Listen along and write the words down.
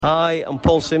Hi, I'm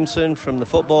Paul Simpson from the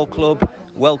football club.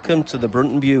 Welcome to the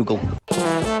Brunton Bugle. Here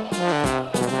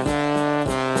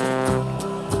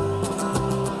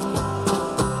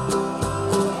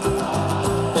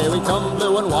we come,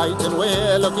 blue and white, and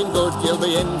we're looking good. You'll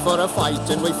be in for a fight,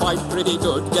 and we fight pretty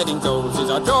good. Getting goals is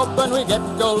our job, and we get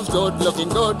goals good. Looking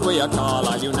good, we are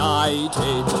Carlisle United.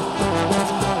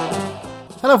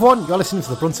 Hello everyone, you're listening to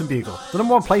the Brunton Bugle, the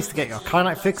number one place to get your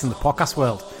Carlisle fix in the podcast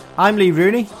world. I'm Lee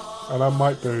Rooney. And I'm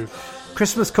Mike Booth.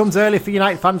 Christmas comes early for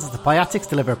United fans as the Piatics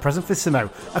deliver a present for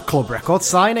Simo, a club record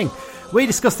signing. We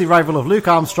discuss the arrival of Luke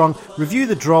Armstrong, review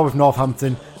the draw with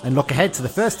Northampton, and look ahead to the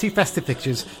first two festive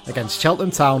fixtures against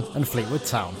Cheltenham Town and Fleetwood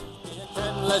Town.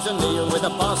 With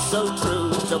a pass so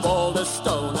true to Boulder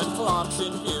Stone and Clark's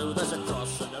in view. There's a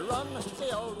cross and a run.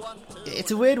 The old one too.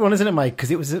 It's a weird one, isn't it, Mike?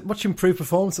 Because it was a much improved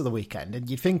performance at the weekend, and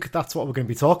you'd think that's what we're going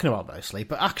to be talking about mostly,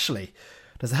 but actually,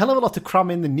 there's a hell of a lot to cram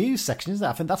in the news section, isn't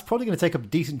there? I think that's probably going to take up a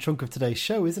decent chunk of today's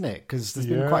show, isn't it? Because there's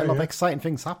been quite a lot of exciting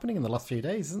things happening in the last few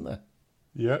days, isn't there?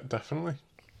 Yeah, definitely.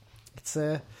 It's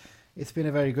been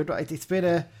a very good... It's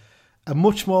been a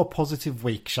much more positive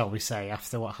week, shall we say,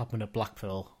 after what happened at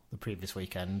Blackpool the previous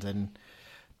weekend. And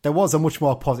there was a much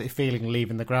more positive feeling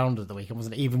leaving the ground at the weekend,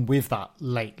 wasn't it? Even with that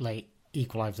late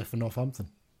equaliser for Northampton.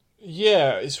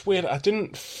 Yeah, it's weird. I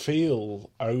didn't feel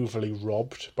overly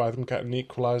robbed by them getting the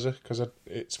equaliser because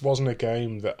it wasn't a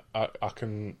game that I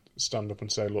can stand up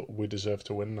and say, look, we deserve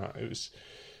to win that.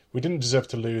 We didn't deserve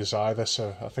to lose either,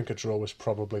 so I think a draw was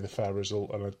probably the fair result,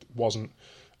 and it wasn't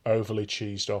overly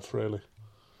cheesed off, really.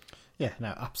 Yeah,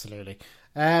 no, absolutely.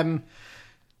 So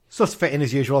to fit in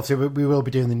as usual, obviously we will be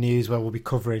doing the news where we'll be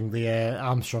covering the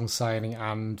Armstrong signing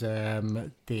and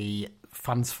the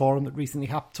fans forum that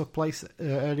recently took place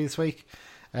earlier this week.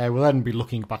 We'll then be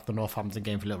looking back at the Northampton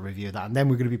game for a little review of that, and then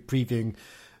we're going to be previewing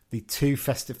the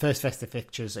first festive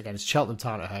fixtures against Cheltenham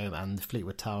Town at home and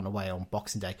Fleetwood Town away on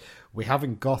Boxing Day. We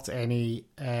haven't got any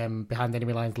behind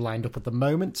enemy lines lined up at the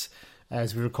moment,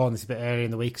 as we record this a bit earlier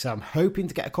in the week, so I'm hoping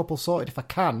to get a couple sorted. If I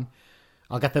can,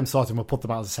 I'll get them sorted and we'll put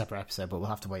them out as a separate episode, but we'll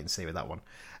have to wait and see with that one.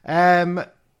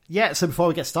 So before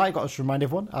we get started, I've got to remind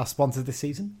everyone, our sponsor this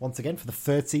season, once again, for the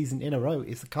third season in a row,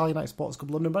 is the Carlisle United Sports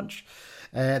Club London branch.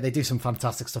 They do some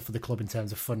fantastic stuff for the club in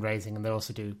terms of fundraising, and they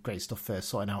also do great stuff for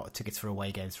sorting out tickets for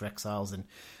away games for exiles and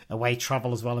away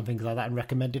travel as well and things like that, and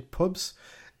recommended pubs.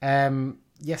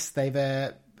 Yes, they've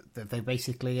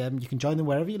basically, you can join them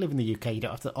wherever you live in the UK, you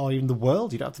don't have to, or even the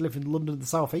world. You don't have to live in London or the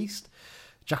South East.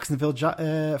 Jacksonville,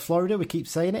 Florida, we keep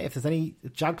saying it. If there's any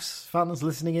Jags fans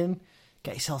listening in,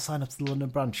 get yourself signed up to the London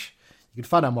branch. You can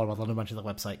find out more about the London branch at the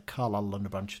website,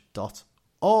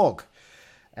 carlisle.londonbranch.org.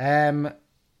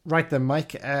 Right then,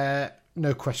 Mike,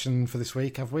 no question for this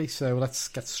week, have we? So let's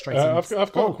get straight in.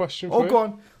 I've got a question for you. Oh, go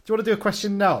on. Do you want to do a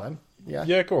question now, then?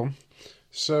 Yeah, go on.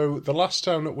 So the last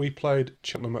time that we played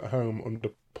Cheltenham at home under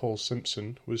Paul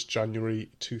Simpson was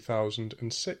January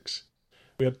 2006.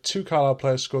 We had two Carlisle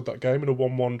players scored that game in a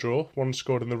 1-1 draw. One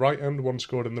scored in the right end, one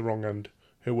scored in the wrong end.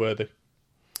 Who were they?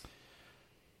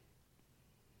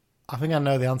 I think I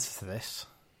know the answer to this.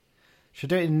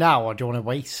 Should I do it now, or do you want to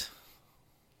wait?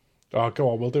 Oh, go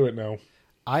on, we'll do it now.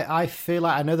 I feel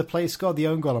like I know the player who scored the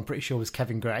own goal. I'm pretty sure it was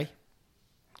Kevin Gray.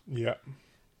 Yeah.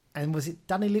 And was it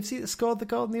Danny Livesey that scored the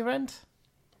goal in the other end?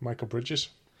 Michael Bridges.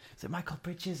 Is it Michael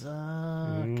Bridges?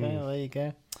 Okay, well, there you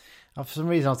go. For some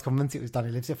reason, I was convinced it was Danny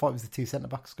Livesey. I thought it was the two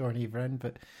centre-backs scoring either end,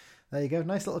 but there you go.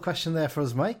 Nice little question there for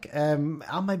us, Mike.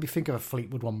 I'll maybe think of a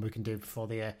Fleetwood one we can do before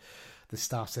the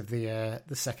start of the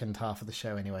second half of the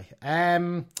show anyway.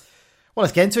 Well,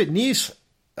 let's get into it. News.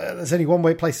 There's only one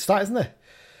place to start, isn't there?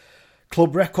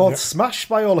 Club record smash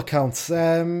by all accounts.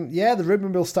 The rumour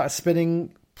mill started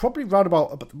spinning probably round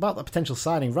about the potential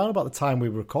signing, round about the time we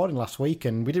were recording last week,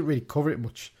 and we didn't really cover it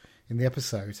much in the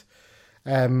episode.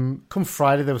 Come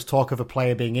Friday, there was talk of a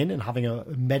player being in and having a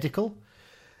medical.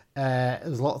 There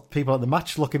was a lot of people at the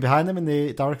match looking behind them in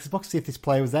the director's box to see if this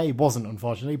player was there. He wasn't,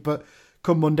 unfortunately, but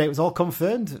come Monday, it was all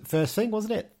confirmed. First thing,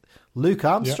 wasn't it? Luke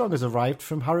Armstrong has arrived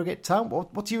from Harrogate Town.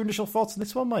 What's your initial thoughts on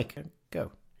this one, Mike?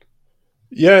 Go.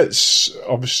 Yeah, it's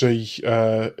obviously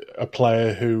a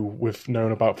player who we've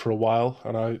known about for a while,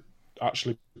 and I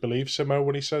actually believe Simo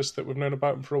when he says that we've known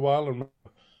about him for a while. And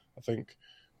I think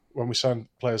when we signed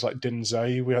players like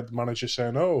Dinzay, we had the manager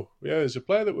saying, "Oh, yeah, there's a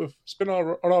player that it's been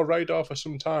on our radar for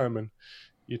some time," and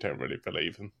you don't really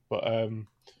believe him. But I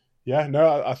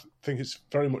think it's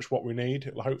very much what we need.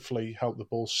 It'll hopefully help the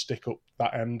ball stick up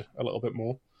that end a little bit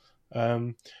more,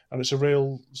 and it's a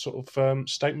real sort of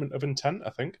statement of intent,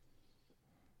 I think.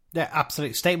 Yeah,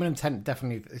 absolutely. Statement of intent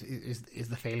definitely is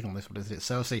the feeling on this one, isn't it?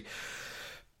 So, see,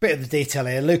 Bit of the detail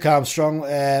here. Luke Armstrong,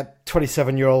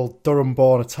 27-year-old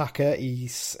Durham-born attacker.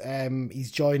 He's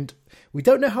joined. We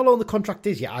don't know how long the contract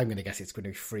is yet. I'm going to guess it's going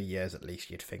to be 3 years at least.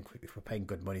 You'd think if we're paying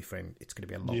good money for him, it's going to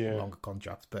be a longer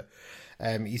contract. But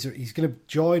he's going to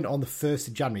join on the 1st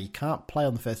of January. He can't play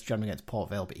on the 1st of January against Port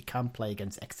Vale, but he can play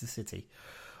against Exeter City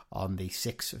on the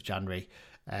 6th of January.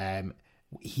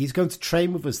 He's going to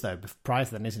train with us though prior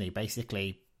to then, isn't he?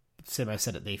 Basically, Simo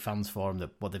said at the fans forum that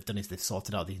what they've done is they've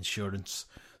sorted out the insurance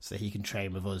so he can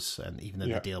train with us, and even though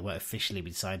the deal won't officially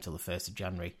be signed till the 1st of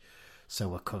January, so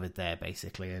we're covered there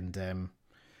basically. And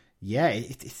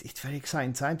it's very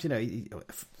exciting times. You know, he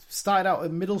started out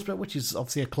at Middlesbrough, which is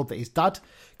obviously a club that his dad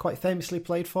quite famously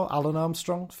played for, Alan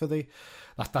Armstrong.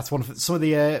 That's one of some of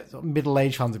the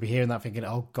middle-aged fans will be hearing that thinking,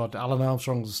 "Oh God, Alan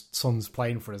Armstrong's son's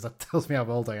playing for us." That tells me how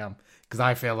old I am, because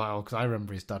I feel that old because I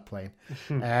remember his dad playing.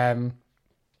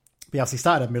 But yeah, so he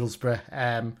started at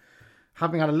Middlesbrough,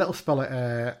 having had a little spell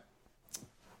at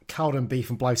Cowden Beef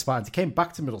and Blythe Spartans. He came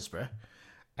back to Middlesbrough.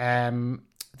 Then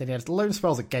he had loan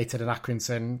spells at Gateshead and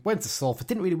Accrington. Went to Salford.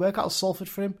 Didn't really work out at Salford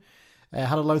for him.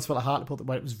 Had a loan spell at Hartlepool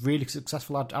where it was really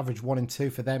successful. Had average 1 and 2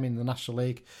 for them in the National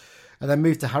League. And then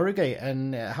moved to Harrogate.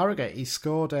 And at Harrogate, he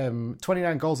scored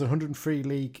 29 goals in 103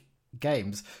 league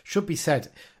games. Should be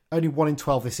said, only 1 in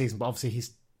 12 this season. But obviously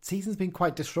his season's been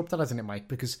quite disrupted, hasn't it, Mike?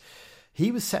 Because he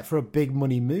was set for a big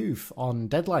money move on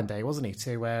deadline day, wasn't he?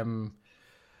 To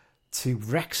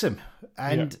Wrexham.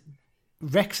 And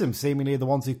Wrexham seemingly are the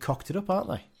ones who cocked it up, aren't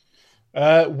they?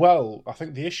 Well, I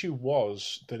think the issue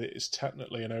was that it is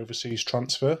technically an overseas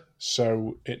transfer,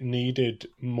 so it needed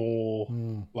more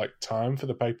time for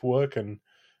the paperwork, and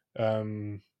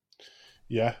but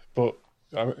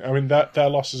I mean their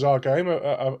loss is our game.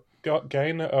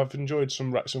 I've enjoyed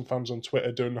some Wrexham fans on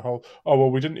Twitter doing the whole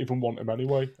we didn't even want him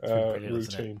anyway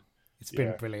routine. It's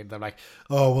been brilliant. They're like,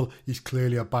 "Oh well, he's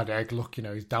clearly a bad egg. Look, you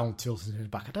know, he's down tilted in his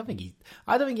back." I don't think he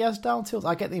has down tilt.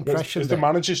 I get the impression it's the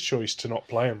manager's choice to not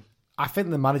play him. I think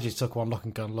the managers took one look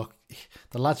and gone, "Look,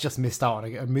 the lad's just missed out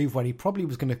on a move where he probably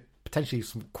was going to potentially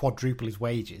quadruple his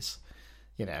wages."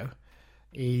 You know,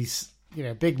 he's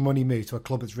big money move to a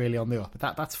club that's really on the up,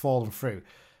 but that's fallen through.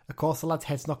 Of course, the lad's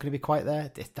head's not going to be quite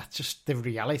there. That's just the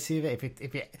reality of it.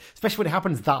 If it especially when it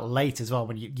happens that late as well,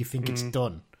 when you think it's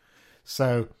done.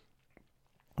 So.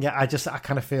 Yeah, I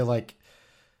kind of feel like,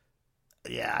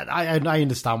 I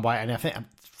understand why, and I think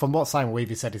from what Simon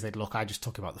Weaver said, he said, "Look, I just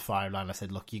took him out the firing line. I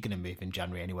said, look, you're going to move in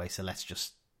January anyway, so let's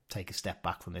just take a step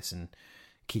back from this and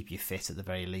keep you fit at the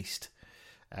very least."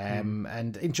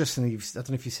 And interestingly, I don't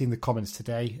know if you've seen the comments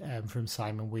today from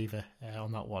Simon Weaver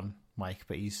on that one, Mike,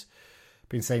 but he's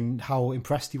been saying how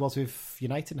impressed he was with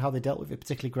United and how they dealt with it,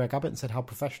 particularly Greg Abbott, and said how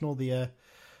professional the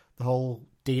whole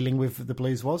dealing with the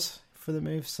Blues was for the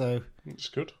move. So it's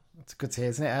good. It's good to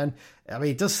hear, isn't it? And I mean,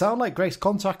 it does sound like Greg's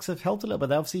contracts have helped a little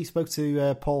bit. Obviously, he spoke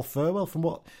to Paul Furwell. From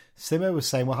what Simo was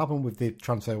saying, what happened with the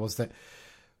transfer was that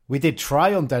we did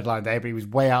try on deadline day, but he was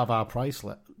way out of our price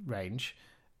range.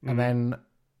 And then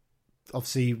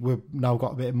obviously we've now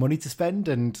got a bit of money to spend,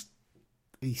 and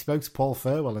he spoke to Paul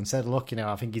Furwell and said, "Look,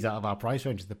 I think he's out of our price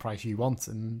range, the price you want."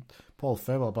 And Paul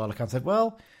Furwell, by the account, said,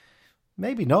 "Well,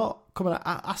 maybe not. Come and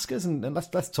ask us, and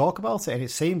let's talk about it." And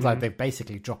it seems like they've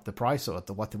basically dropped the price or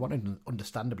what they wanted,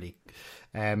 understandably.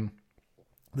 The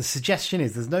suggestion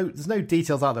is there's no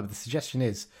details out there, but the suggestion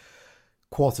is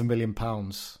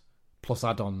 £250,000 plus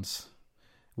add-ons,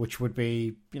 which would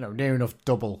be near enough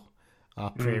double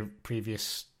our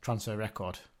previous transfer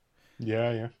record.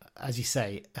 Yeah. As you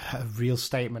say, a real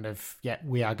statement of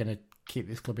we are going to keep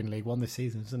this club in League One this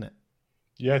season, isn't it?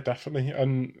 Yeah, definitely.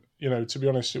 And to be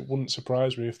honest, it wouldn't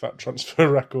surprise me if that transfer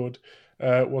record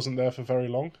wasn't there for very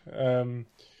long.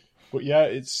 But yeah,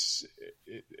 it's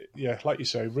like you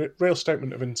say, real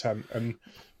statement of intent, and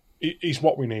he's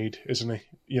what we need, isn't he?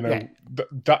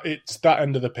 That it's that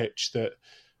end of the pitch that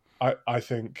I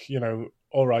think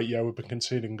all right, we've been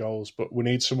conceding goals, but we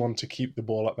need someone to keep the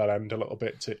ball at that end a little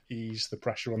bit to ease the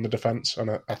pressure on the defence,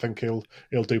 and I think he'll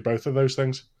do both of those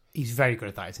things. He's very good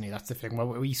at that, isn't he? That's the thing.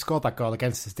 Well, he scored that goal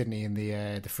against us, didn't he, in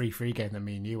the 3-3 game that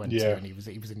me and you went to, and he was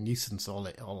a nuisance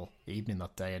all evening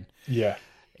that day. And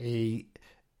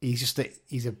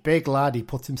he's a big lad. He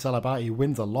puts himself about. He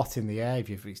wins a lot in the air.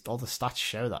 All the stats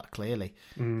show that clearly.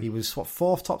 He was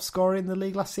fourth top scorer in the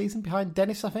league last season behind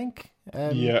Dennis, I think.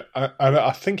 And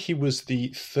I think he was the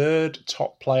third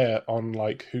top player on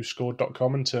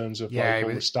WhoScored.com in terms of all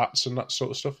the stats and that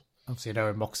sort of stuff. Obviously,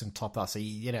 Moxon top that, so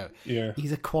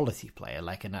he's a quality player.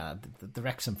 The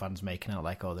Wrexham fans making out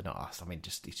they're not us. I mean,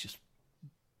 it's just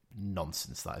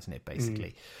nonsense, that, isn't it?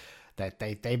 Basically,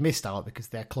 they missed out because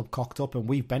their club cocked up, and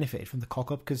we've benefited from the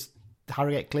cock up because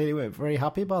Harrogate clearly weren't very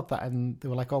happy about that, and they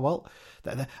were like, "Oh well."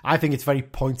 I think it's very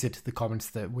pointed, the comments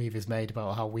that Weaver's made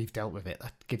about how we've dealt with it.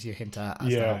 That gives you a hint as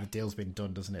to how the deal's been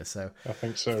done, doesn't it? So I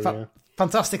think so.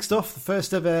 Fantastic stuff. The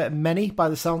first of many, by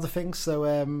the sounds of things. So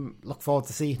look forward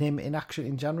to seeing him in action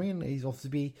in January, and he's off to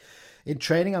be in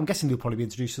training. I'm guessing he'll probably be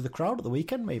introduced to the crowd at the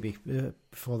weekend, maybe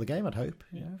before the game. I'd hope.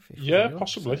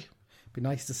 Possibly. So, be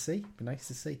nice to see.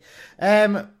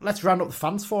 Let's round up the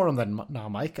fans forum then now,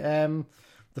 Mike.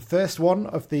 The first one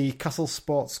of the Castle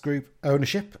Sports Group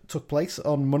ownership took place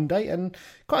on Monday, and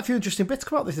quite a few interesting bits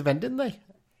come out of this event, didn't they?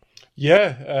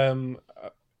 Yeah,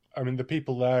 I mean, the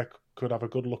people there could have a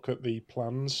good look at the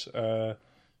plans for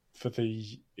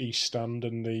the East Stand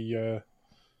and the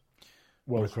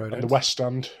and the West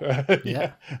Stand,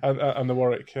 and the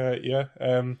Warwick.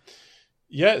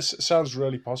 It sounds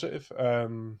really positive.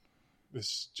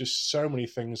 There's just so many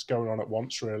things going on at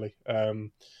once, really.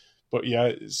 But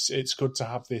yeah, it's good to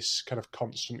have this kind of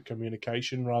constant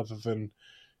communication rather than,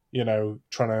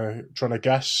 trying to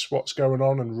guess what's going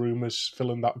on and rumours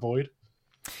filling that void.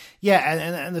 Yeah,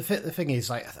 and the thing is,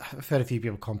 like, I've heard a few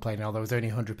people complaining, there was only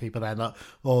 100 people there, and that,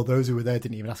 those who were there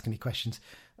didn't even ask any questions.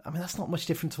 I mean, that's not much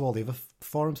different to all the other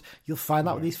forums. You'll find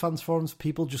that with these fans forums,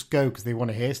 people just go because they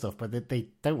want to hear stuff, but they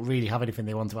don't really have anything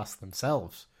they want to ask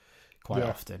themselves quite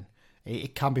often.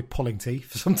 It can be pulling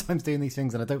teeth sometimes doing these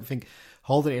things, and I don't think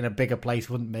holding it in a bigger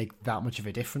place wouldn't make that much of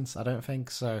a difference. I don't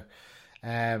think so.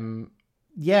 The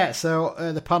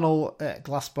panel at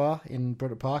Glass Bar in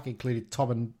Brunton Park included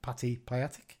Tom and Patty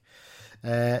Piatic,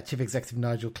 Chief Executive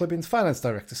Nigel Clibbins, Finance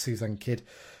Director Suzanne Kidd,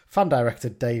 Fan Director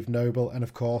Dave Noble, and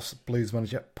of course Blues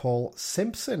Manager Paul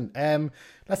Simpson.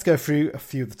 Let's go through a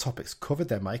few of the topics covered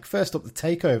there, Mike. First up, the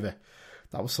takeover.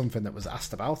 That was something that was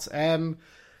asked about.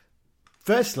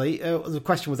 Firstly, the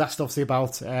question was asked obviously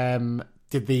about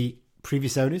did the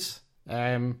previous owners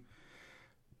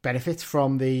benefit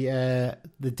from the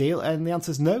deal, and the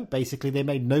answer is no. Basically, they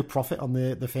made no profit on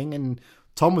the thing, and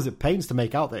Tom was at pains to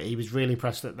make out that he was really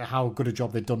impressed at how good a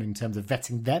job they'd done in terms of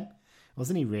vetting them,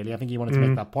 wasn't he? Really, I think he wanted to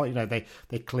make that point.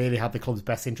 They clearly had the club's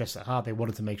best interests at heart. They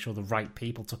wanted to make sure the right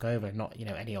people took over, not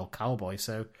any old cowboy.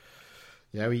 So,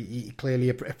 he clearly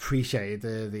appreciated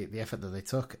the effort that they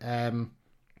took.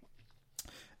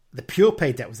 The pure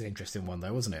pay debt was an interesting one,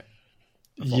 though, wasn't it?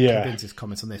 His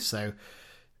comments on this. So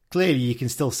clearly, you can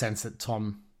still sense that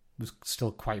Tom was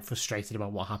still quite frustrated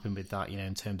about what happened with that,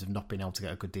 in terms of not being able to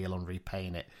get a good deal on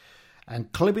repaying it.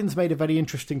 And Clibbins made a very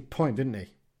interesting point, didn't he?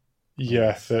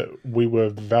 Yeah, that we were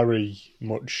very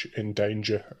much in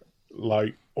danger,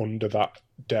 like under that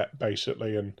debt,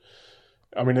 basically. And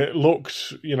I mean, it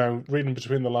looked, reading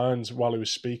between the lines while he was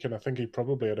speaking, I think he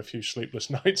probably had a few sleepless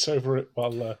nights over it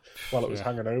while it was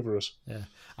hanging over us. Yeah,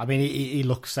 I mean, he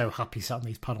looks so happy sat on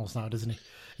these panels now, doesn't he?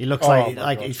 He looks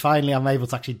like he's finally, I'm able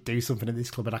to actually do something in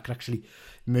this club, and I can actually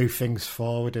move things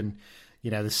forward. And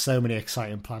there's so many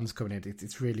exciting plans coming in.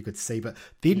 It's really good to see. But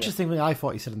the interesting thing I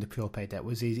thought he said in the pure pay debt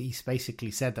was he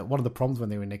basically said that one of the problems when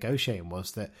they were negotiating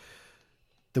was that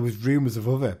there was rumours of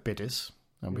other bidders,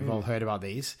 and we've all heard about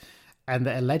these. And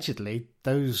that allegedly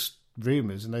those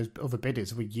rumours and those other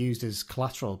bidders were used as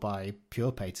collateral by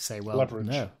PurePay to say, well,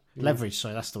 leverage.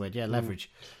 Sorry, that's the word. Yeah,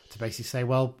 leverage to basically say,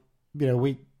 well,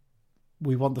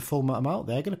 we want the full amount.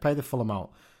 They're going to pay the full amount.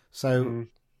 So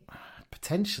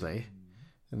potentially,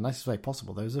 in the nicest way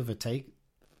possible, those other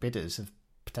bidders have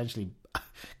potentially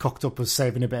cocked up as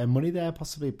saving a bit of money there,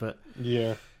 possibly. But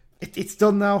it's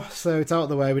done now, so it's out of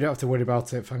the way. We don't have to worry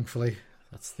about it. Thankfully,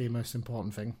 that's the most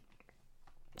important thing.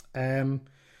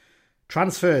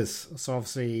 Transfers. So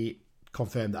obviously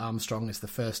confirmed that Armstrong is the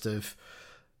first of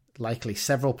likely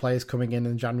several players coming in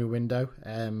the January window.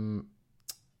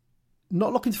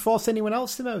 Not looking to force anyone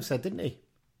else, Timo said, didn't he?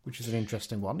 Which is an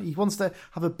interesting one. He wants to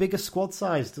have a bigger squad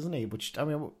size, doesn't he? Which, I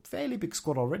mean, fairly big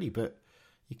squad already, but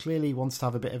he clearly wants to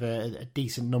have a bit of a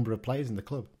decent number of players in the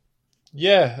club.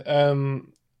 Yeah, I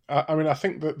mean, I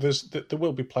think that there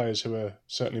will be players who are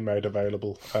certainly made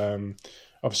available.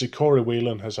 Obviously, Corey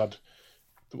Whelan has had...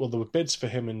 Well, there were bids for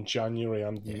him in January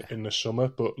and in the summer,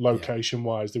 but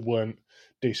location-wise, there weren't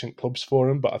decent clubs for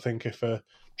him. But I think if a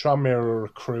Tranmere or a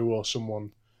Crewe or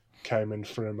someone came in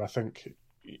for him, I think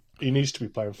he needs to be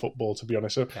playing football, to be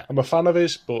honest. I'm a fan of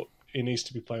his, but he needs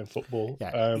to be playing football.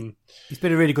 Yeah. He's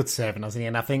been a really good servant, hasn't he?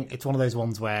 And I think it's one of those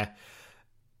ones where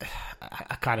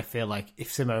I kind of feel like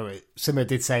if Simo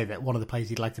did say that one of the players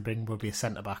he'd like to bring would be a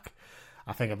centre-back,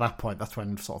 I think at that point, that's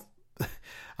when sort of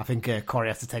I think Corey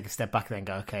has to take a step back then and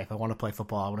go, okay, if I want to play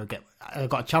football, I've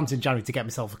got a chance in January to get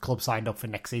myself a club signed up for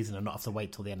next season and not have to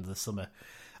wait till the end of the summer.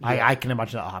 I can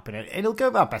imagine that'll happen. And he'll go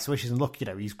with our best wishes. And look,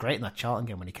 he's great in that Charlton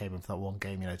game when he came in for that one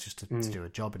game, just to do a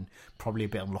job, and probably a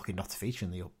bit unlucky not to feature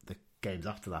in the games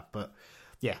after that. But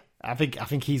yeah, I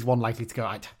think he's one likely to go.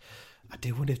 I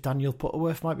do wonder if Daniel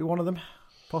Butterworth might be one of them,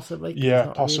 possibly. Yeah,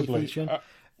 possibly.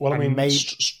 Well, I mean, maybe...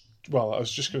 I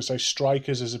was just going to say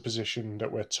strikers is a position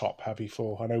that we're top heavy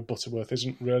for. I know Butterworth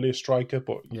isn't really a striker,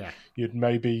 but you'd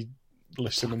maybe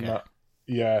listen in that.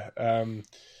 Yeah,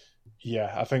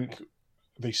 I think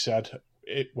they said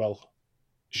it. Well,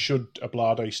 should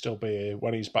Ablade still be here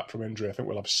when he's back from injury? I think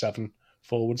we'll have 7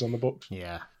 forwards on the books.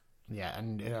 Yeah,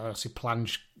 and obviously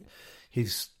Plange,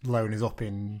 his loan is up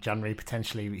in January.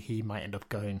 Potentially, he might end up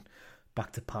going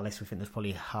back to Palace. We think there's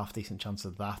probably a half decent chance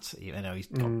of that. He's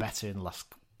got better in the last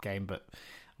game, but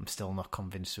I'm still not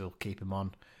convinced we'll keep him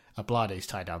on. Ablade's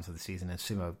tied down to the season, and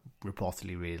Simo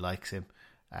reportedly really likes him.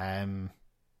 And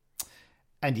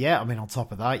yeah, I mean, on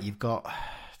top of that, you've got,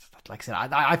 like I said,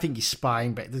 I think your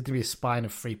spine, but there's going to be a spine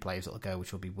of 3 players that'll go,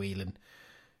 which will be Whelan,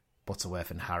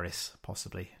 Butterworth, and Harris,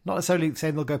 possibly. Not necessarily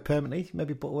saying they'll go permanently.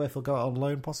 Maybe Butterworth will go out on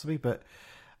loan, possibly, but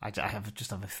I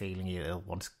just have a feeling he'll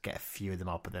want to get a few of them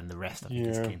out, but then the rest I think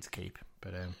he's keen to keep.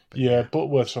 But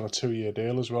Butterworth's on a 2-year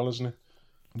deal as well, isn't he?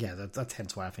 Yeah, that's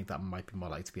hence why I think that might be more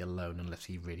likely to be a loan unless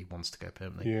he really wants to go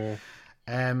permanently.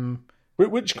 Yeah.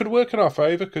 Which could work in our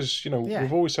favour because,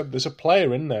 we've always said there's a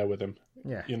player in there with him.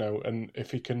 Yeah. And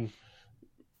if he can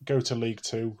go to League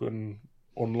 2 and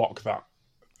unlock that,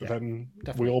 then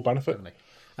we all benefit. Definitely.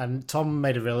 And Tom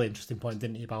made a really interesting point,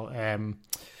 didn't he, about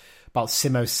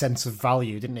Simo's sense of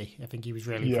value, didn't he? I think he was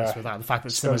really impressed with that. The fact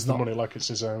that Simo's not money like it's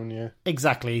his own, yeah.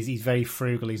 Exactly. He's very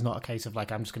frugal. He's not a case of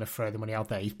I'm just going to throw the money out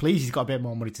there. He's pleased he's got a bit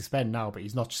more money to spend now, but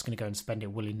he's not just going to go and spend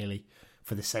it willy-nilly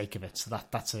for the sake of it. So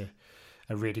that's a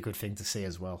really good thing to see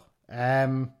as well.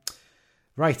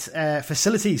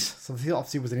 Facilities. So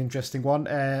obviously was an interesting one.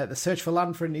 The search for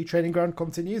land for a new training ground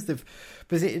continues. They've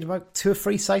visited about 2 or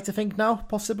 3 sites, I think, now,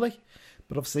 possibly.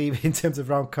 But obviously, in terms of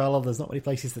round Carlisle, there's not many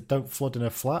places that don't flood in a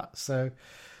flat. So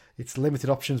it's limited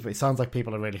options, but it sounds like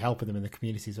people are really helping them in the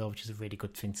community as well, which is a really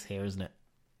good thing to hear, isn't it?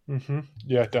 Mm-hmm.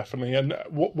 Yeah, definitely. And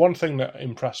one thing that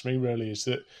impressed me really is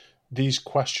that these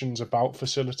questions about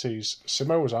facilities,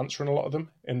 Simo was answering a lot of them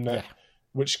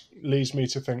which leads me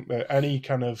to think that any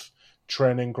kind of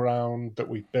training ground that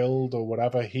we build or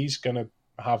whatever, he's going to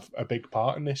have a big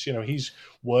part in this. He's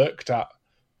worked at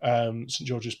St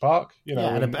George's Park,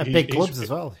 and at big clubs as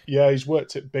well. Yeah, he's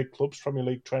worked at big clubs, Premier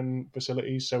League training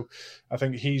facilities. So I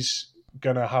think he's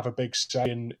going to have a big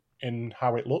say in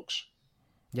how it looks.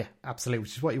 Yeah, absolutely,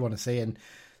 which is what you want to see. And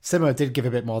Simo did give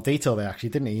a bit more detail there, actually,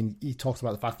 didn't he? He talked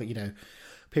about the fact that,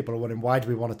 people are wondering, why do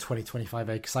we want a 20, 25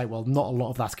 acre site? Well, not a lot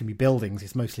of that can be buildings.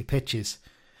 It's mostly pitches.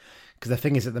 Because the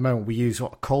thing is, at the moment, we use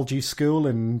Coldew School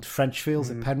and French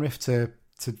Fields at Penrith for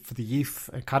the youth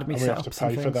academy setups. And we have to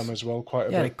pay for them as well quite a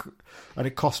bit. And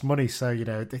it costs money. So,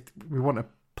 we want a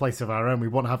place of our own. We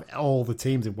want to have all the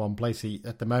teams in one place.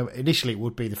 At the moment, initially, it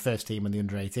would be the first team and the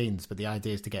under-18s. But the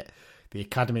idea is to get the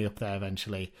academy up there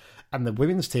eventually and the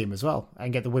women's team as well.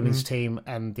 And get the women's team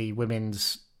and the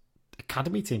women's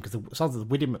academy team, because it sounds like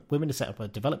the women have set up a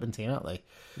development team, aren't they?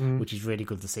 Which is really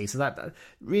good to see. So that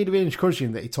really, really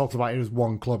encouraging that he talked about it as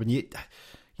one club. And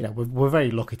we're very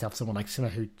lucky to have someone like Simo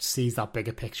who sees that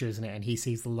bigger picture, isn't it? And he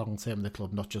sees the long term of the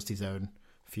club, not just his own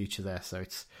future there. So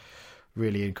it's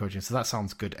really encouraging. So that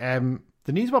sounds good.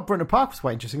 The news about Brunton Park was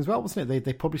quite interesting as well, wasn't it?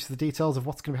 They published the details of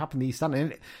what's going to happen in the East Stand,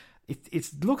 and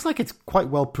it looks like it's quite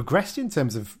well progressed in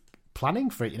terms of planning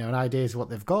for it, and ideas of what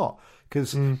they've got.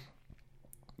 Because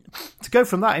to go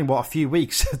from that in a few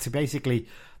weeks to basically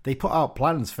they put out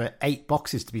plans for 8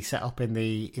 boxes to be set up in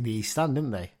the East Stand,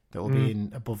 didn't they? That will be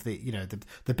in above the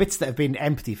the bits that have been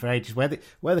empty for ages, where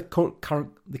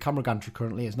the camera gantry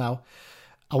currently is now.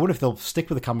 I wonder if they'll stick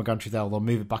with the camera gantry there, or they'll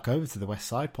move it back over to the west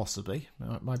side, possibly.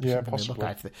 It might be something to look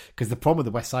at. Because the problem with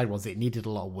the west side was it needed a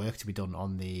lot of work to be done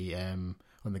on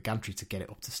the gantry to get it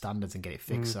up to standards and get it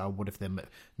fixed. So I wonder if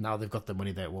now they've got the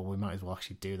money there, well, we might as well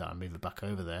actually do that and move it back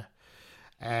over there.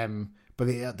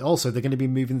 But also they're going to be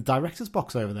moving the director's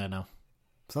box over there now,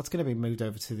 so that's going to be moved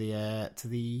over to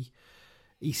the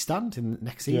East Stand in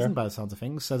next season by the sounds of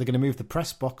things. So they're going to move the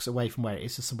press box away from where it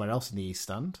is to somewhere else in the East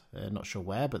Stand. Not sure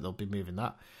where, but they'll be moving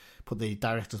that. Put the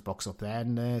director's box up there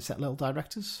and set a little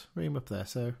director's room up there.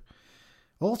 So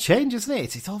all change, isn't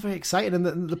it? It's all very exciting,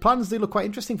 and the plans do look quite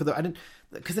interesting for that.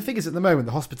 Because the thing is, at the moment,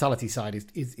 the hospitality side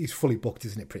is fully booked,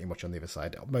 isn't it? Pretty much on the other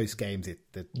side, most games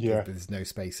there's no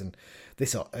space, and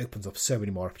this opens up so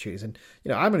many more opportunities. And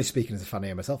I'm only speaking as a fan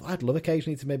here myself. I'd love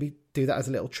occasionally to maybe do that as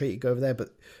a little treat, go over there,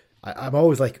 but I'm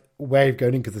always like wary of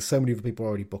going in because there's so many other people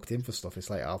already booked in for stuff. It's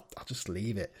like I'll just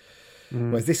leave it.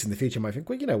 Whereas this in the future, I might think,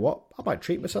 well, you know what, I might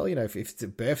treat myself. You know, if it's a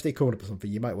birthday coming up or something,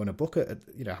 you might want to book it.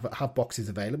 You know, have boxes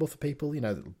available for people. You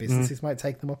know, businesses might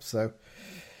take them up. So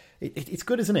it's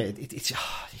good, isn't it? It's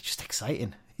just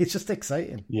exciting. It's just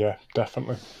exciting. Yeah,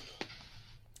 definitely.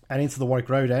 And into the Warwick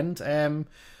Road end,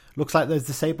 looks like those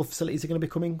disabled facilities are going to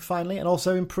be coming finally, and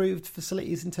also improved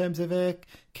facilities in terms of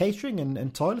catering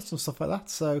and toilets and stuff like that.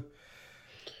 So,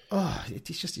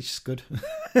 it's just good.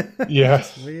 Yeah,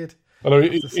 it's weird. Although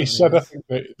he said, I think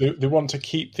they want to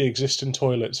keep the existing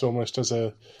toilets almost as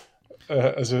a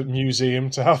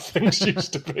museum to how things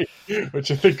used to be,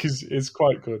 which I think is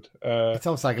quite good. It's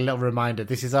almost like a little reminder.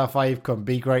 This is how far you've come.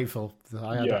 Be grateful.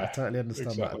 I totally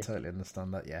understand exactly. that. I totally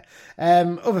understand that. Yeah.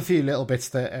 Other few little bits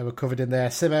that were covered in there.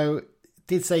 Simo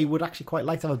did say he would actually quite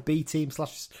like to have a B team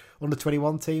 / under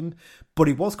 21 team, but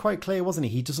he was quite clear, wasn't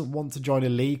he? He doesn't want to join a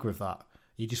league with that.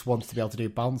 He just wants to be able to do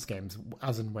bounce games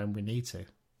as and when we need to.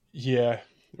 Yeah,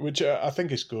 which I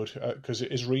think is good because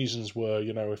his reasons were,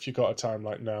 you know, if you got a time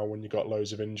like now when you got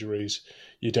loads of injuries,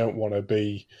 you don't want to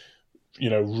be, you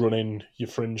know, running your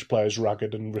fringe players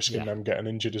ragged and risking them getting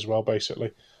injured as well,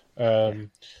 basically. But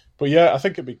yeah, I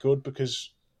think it'd be good because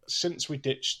since we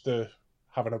ditched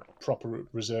having a proper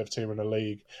reserve team in a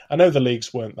league, I know the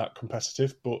leagues weren't that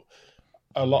competitive, but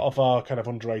a lot of our kind of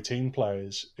under 18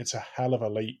 players, it's a hell of a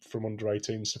leap from under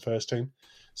 18s to first team.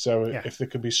 So if there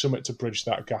could be something to bridge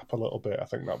that gap a little bit, I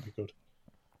think that'd be good.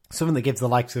 Something that gives the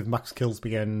likes of Max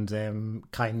Kilsby and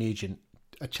Kai Nugent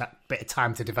a bit of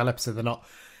time to develop, so they're not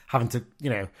having to, you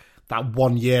know, that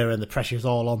 1 year and the pressure's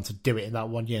all on to do it in that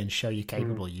 1 year and show you're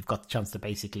capable. You've got the chance to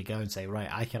basically go and say, right,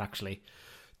 I can actually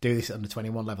do this at under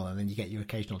 21 level, and then you get your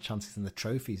occasional chances in the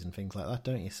trophies and things like that,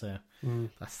 don't you? So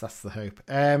that's the hope.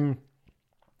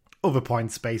 Other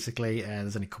points, basically,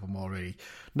 there's only a couple more really.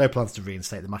 No plans to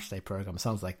reinstate the matchday program.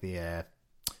 Sounds like the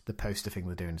poster thing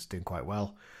they're doing is doing quite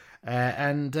well.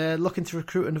 And looking to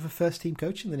recruit another first team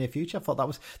coach in the near future. I thought that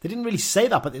was, they didn't really say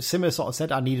that, but Simmer sort of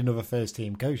said, I need another first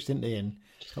team coach, didn't he? And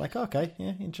like, okay,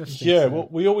 yeah, interesting. Yeah, so, well,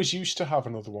 we always used to have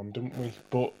another one, didn't we?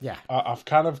 But yeah. I've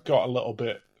kind of got a little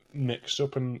bit mixed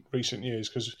up in recent years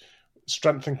because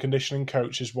strength and conditioning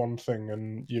coach is one thing,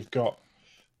 and you've got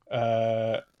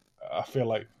I feel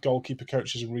like goalkeeper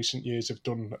coaches in recent years have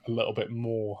done a little bit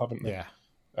more, haven't they?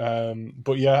 Yeah.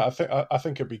 But yeah, I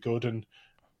think it'd be good, and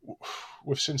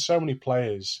we've seen so many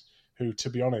players who, to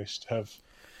be honest, have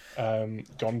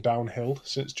gone downhill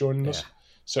since joining us.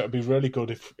 So it'd be really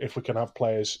good if we can have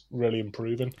players really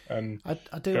improving and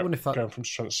I do wonder if that going from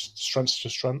strength to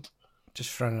strength.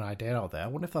 Just throwing an idea out there. I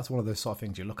wonder if that's one of those sort of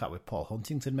things you look at with Paul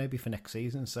Huntington maybe for next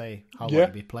season. Say, how will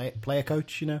he be player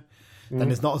coach? You know. Then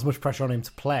there's not as much pressure on him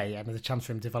to play, and there's a chance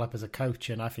for him to develop as a coach.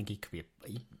 And I think he could be,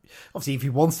 obviously, if he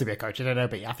wants to be a coach, I don't know,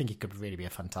 but I think he could really be a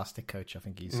fantastic coach. I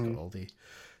think he's got all the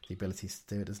abilities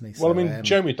to do it, doesn't he? Well, so, I mean,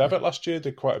 Jamie Devitt last year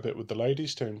did quite a bit with the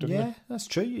ladies' team, didn't he? Yeah, that's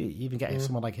true. You even get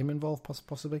someone like him involved,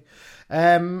 possibly.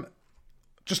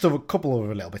 Just a couple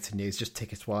of little bits of news, just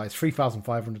tickets-wise.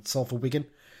 3,500 Salford Wigan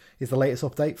is the latest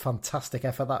update. Fantastic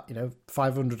effort, that,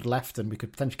 500 left, and we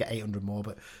could potentially get 800 more,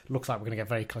 but it looks like we're going to get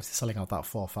very close to selling out that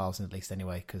 4,000 at least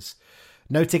anyway, because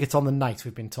no tickets on the night.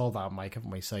 We've been told that, Mike, haven't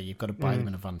we? So you've got to buy them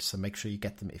in advance, so make sure you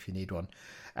get them if you need one.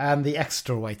 And the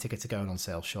extra away tickets are going on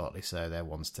sale shortly, so they're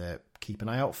ones to keep an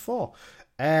eye out for.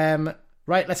 Right,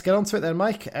 let's get on to it then,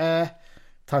 Mike.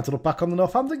 Time to look back on the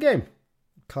Northampton game.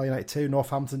 Carl United 2,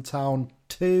 Northampton Town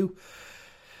 2.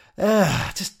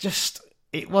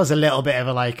 It was a little bit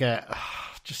of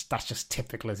that's just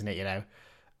typical, isn't it?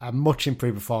 A much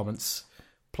improved performance,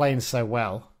 playing so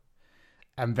well,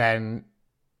 and then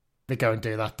they go and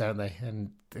do that, don't they?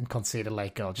 And concede a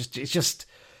late goal.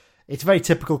 It's very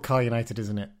typical Carl United,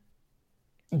 isn't it?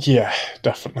 Yeah,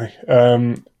 definitely.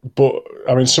 But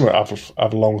I mean, something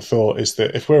I've long thought is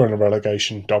that if we're in a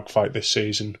relegation dogfight this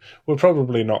season, we're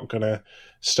probably not going to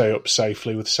stay up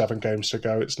safely with 7 games to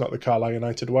go. It's not the Carlisle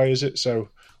United way, is it? So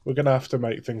we're going to have to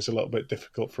make things a little bit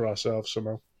difficult for ourselves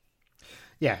somehow.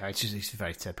 Yeah, it's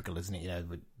very typical, isn't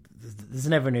it? There's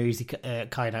never an easy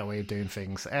kind of way of doing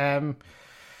things.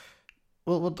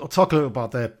 We'll talk a little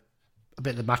about a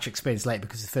bit of the match experience later,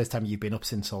 because it's the first time you've been up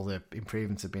since all the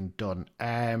improvements have been done.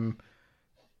 In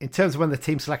terms of when the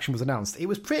team selection was announced, it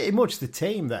was pretty much the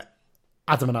team that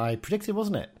Adam and I predicted,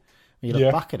 wasn't it? When you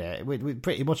look back at it, we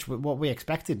pretty much what we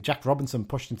expected. Jack Robinson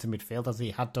pushed into midfield, as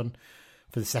he had done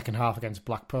for the second half against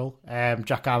Blackpool.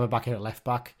 Jack Armour back in at left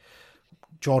back.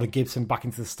 Jordan Gibson back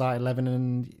into the start 11,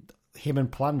 and him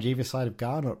and Plange either side of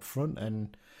Garner up front.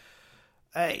 And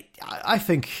I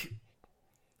think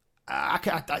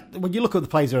when you look at the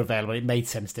players who are available, it made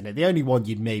sense, didn't it? The only one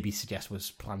you'd maybe suggest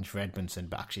was Plange for Edmondson,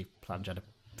 but actually Plange had a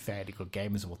fairly good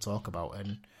game, as we'll talk about.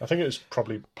 And I think it was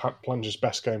probably Pat Planger's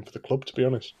best game for the club, to be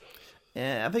honest.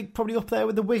 yeah, I think probably up there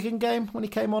with the Wigan game when he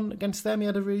came on against them. He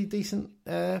had a really decent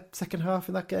second half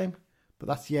in that game. But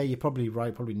that's, you're probably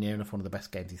right, probably near enough one of the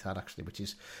best games he's had, actually, which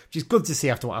is good to see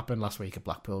after what happened last week at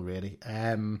Blackpool, really.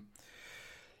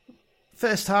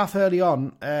 First half early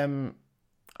on,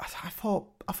 I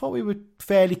thought we were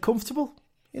fairly comfortable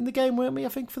in the game, weren't we? I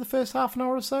think for the first half an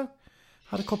hour or so.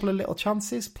 Had a couple of little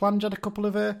chances. Plange had a couple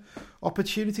of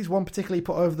opportunities, one particularly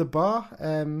put over the bar.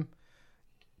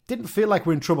 Didn't feel like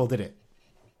we're in trouble, did it?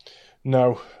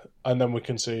 No, and then we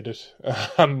conceded.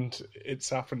 And it's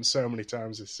happened so many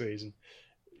times this season,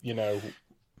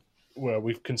 where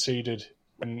we've conceded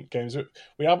in games.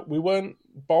 We weren't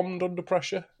bombed under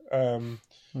pressure, but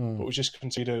we just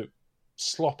conceded a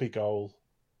sloppy goal,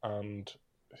 and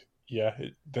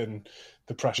then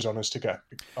the pressure's on us to get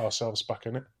ourselves back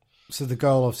in it. So the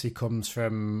goal obviously comes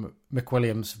from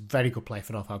McWilliams, very good play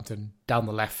for Northampton, down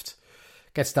the left,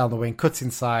 gets down the wing, cuts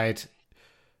inside,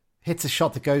 hits a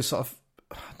shot that goes sort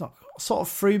of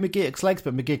through McGeouch's legs,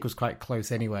 but McGeouch was quite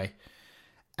close anyway.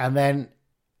 And then,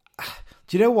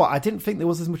 do you know what? I didn't think there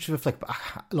was as much of a flick, but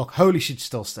look, Holy should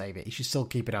still save it. He should still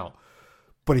keep it out.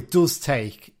 But it does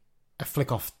take a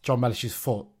flick off John Mellish's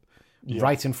foot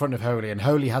right in front of Holy, and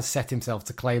Holy has set himself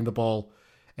to claim the ball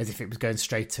as if it was going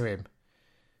straight to him.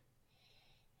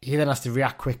 He then has to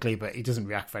react quickly, but he doesn't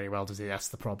react very well, does he? That's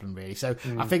the problem, really. So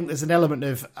I think there's an element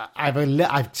of I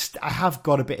have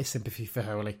got a bit of sympathy for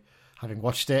Holy, having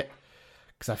watched it,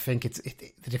 because I think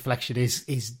the deflection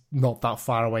is not that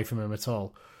far away from him at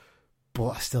all. But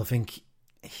I still think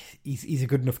he's a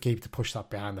good enough keeper to push that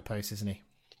behind the post, isn't he?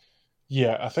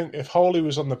 Yeah, I think if Holy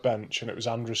was on the bench and it was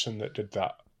Anderson that did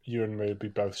that, you and me would be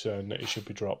both saying that he should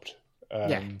be dropped. I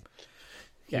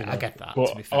get that. But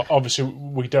to be fair. obviously,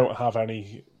 we don't have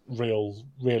any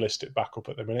realistic backup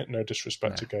at the minute. No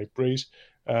disrespect to Gabe Breeze,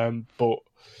 but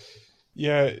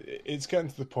yeah, it's getting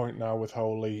to the point now with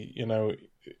Holy.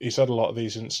 He's had a lot of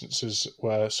these instances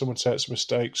where someone say it's a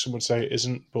mistake, someone say it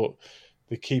isn't, but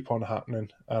they keep on happening.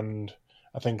 And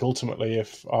I think ultimately,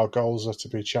 if our goals are to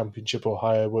be Championship or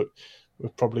higher, we're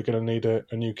probably going to need a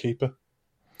new keeper.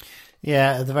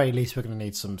 Yeah, at the very least, we're going to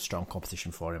need some strong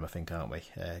competition for him, I think, aren't we,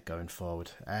 going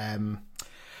forward?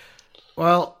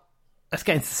 Well, let's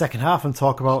get into the second half and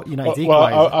talk about United's equaliser.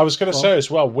 Well, I was going to say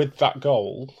as well, with that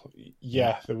goal,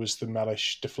 there was the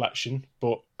Mellish deflection,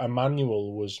 but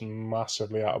Emmanuel was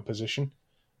massively out of position,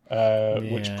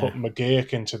 which put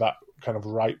McGeouch into that kind of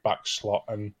right-back slot,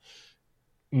 and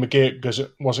McGeouch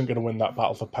wasn't going to win that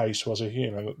battle for pace, was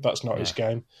he? That's not his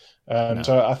game.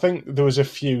 So I think there was a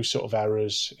few sort of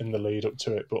errors in the lead up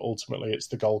to it, but ultimately it's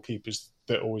the goalkeepers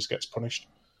that always gets punished.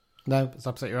 No, that's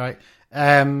absolutely right.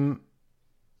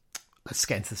 Let's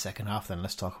get into the second half then.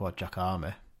 Let's talk about Jack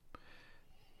Armour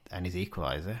and his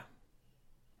equaliser.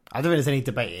 I don't think there's any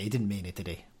debate. He didn't mean it, did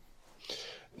he?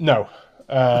 No,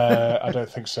 I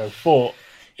don't think so. But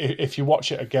if you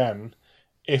watch it again,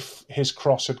 if his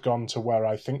cross had gone to where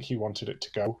I think he wanted it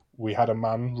to go, we had a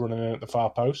man running in at the far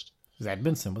post. It was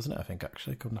Edmondson, wasn't it? I think,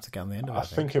 actually. Couldn't have to get on the end of it. I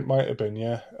think it might have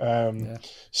been,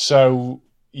 So,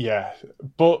 yeah.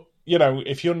 But,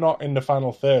 if you're not in the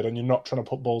final third and you're not trying to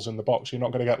put balls in the box, you're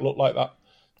not going to get luck like that.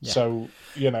 Yeah. So,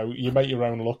 you make your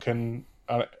own luck, and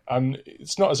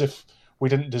it's not as if we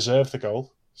didn't deserve the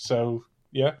goal. So,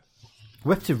 yeah.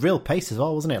 Whipped with real pace as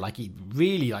well, wasn't it? Like, he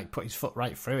really put his foot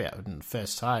right through it the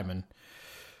first time, and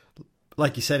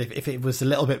like you said, if it was a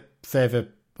little bit further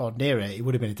or nearer, it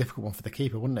would have been a difficult one for the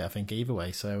keeper, wouldn't it? I think either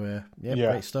way. So,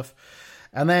 great stuff.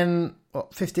 And then,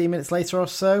 15 minutes later or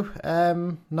so,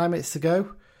 9 minutes to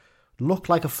go, looked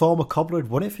like a former cobbler had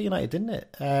won it for United, didn't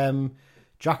it?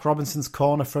 Jack Robinson's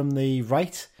corner from the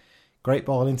right, great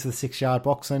ball into the 6-yard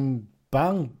box, and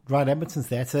bang, Ryan Edmondson's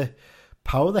there to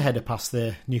power the header past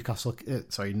the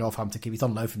Northampton keeper. He's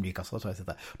on loan from Newcastle, that's why I said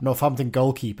that. Northampton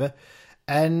goalkeeper.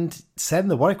 And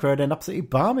send the Warwick Road end absolutely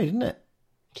balmy, didn't it?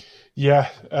 Yeah,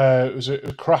 it was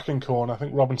a cracking corner. I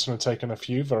think Robinson had taken a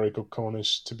few very good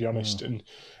corners, to be honest. And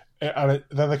they're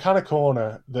the kind of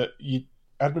corner that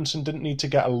Edmondson didn't need to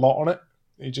get a lot on it.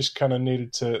 He just kind of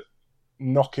needed to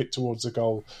knock it towards the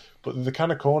goal. But they're the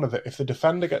kind of corner that if the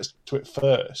defender gets to it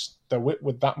first, they're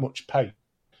with that much pace,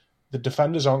 the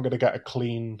defenders aren't going to get a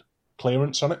clean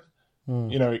clearance on it.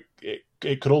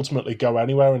 It could ultimately go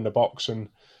anywhere in the box, and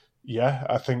yeah,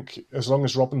 I think as long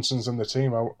as Robinson's in the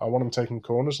team, I want him taking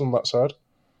corners on that side.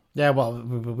 Yeah, well,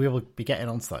 we will be getting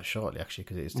onto that shortly, actually,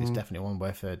 because it's definitely one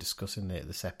worth discussing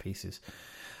the set pieces.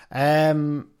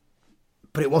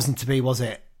 But it wasn't to be, was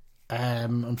it?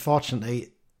 Unfortunately,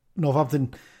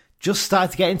 Northampton just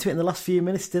started to get into it in the last few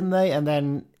minutes, didn't they? And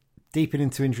then deep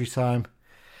into injury time.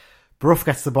 Brough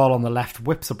gets the ball on the left,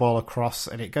 whips the ball across,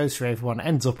 and it goes through everyone,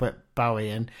 ends up at Bowie.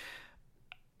 And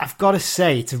I've got to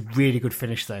say, it's a really good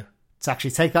finish, though. To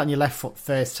actually take that on your left foot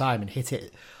first time and hit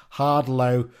it hard,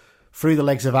 low, through the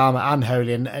legs of Armour and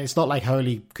Holy. And it's not like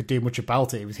Holy could do much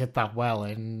about it. It was hit that well,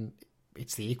 and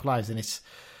it's the equaliser. And it's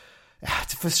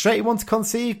a frustrating one to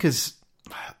concede because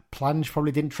Plange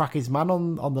probably didn't track his man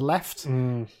on the left.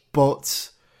 But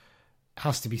it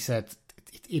has to be said,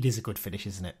 it is a good finish,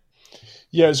 isn't it?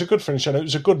 Yeah, it was a good finish, and it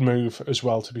was a good move as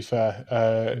well, to be fair.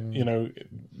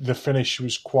 The finish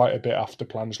was quite a bit after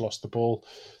Plange lost the ball.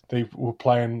 They were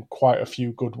playing quite a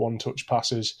few good one-touch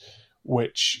passes,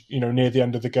 which, near the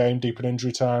end of the game, deep in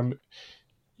injury time,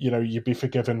 you'd be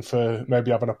forgiven for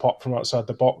maybe having a pop from outside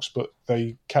the box, but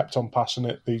they kept on passing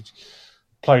it. They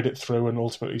played it through and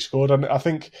ultimately scored. And I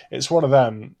think it's one of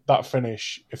them, that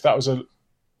finish, if that was a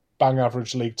bang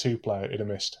average League Two player, it'd have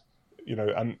missed.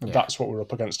 That's what we're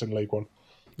up against in League One.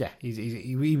 Yeah,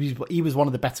 he was one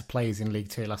of the better players in League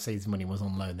Two last season when he was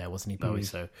on loan there, wasn't he, Bowie?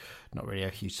 So not really a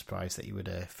huge surprise that he would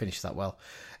finish that well.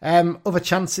 Other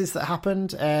chances that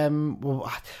happened.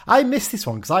 I missed this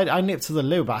one because I nipped to the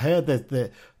loo, but I heard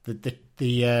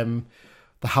the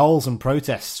howls and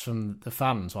protests from the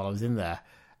fans while I was in there.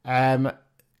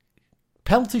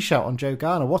 Penalty shot on Joe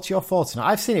Garner. What's your thoughts on it?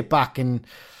 I've seen it back and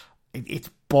it's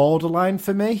borderline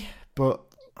for me, but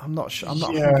I'm not sure. I'm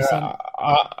not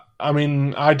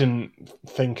 100%. I didn't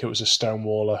think it was a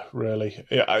stonewaller, really.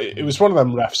 It was one of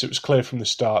them refs. It was clear from the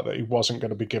start that he wasn't going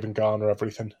to be giving Garner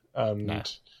everything.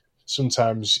 And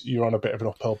sometimes you're on a bit of an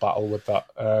uphill battle with that.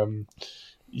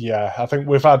 I think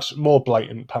we've had more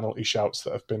blatant penalty shouts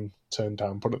that have been turned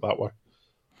down, put it that way.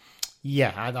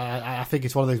 Yeah, I think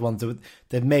it's one of those ones that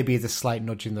there maybe is a slight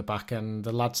nudge in the back and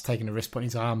the lad's taking a risk putting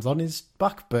his arms on his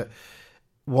back, but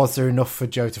was there enough for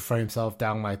Joe to throw himself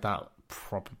down like that?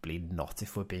 Probably not,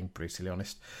 if we're being brutally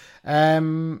honest.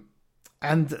 And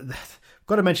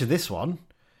got to mention this one,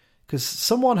 because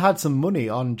someone had some money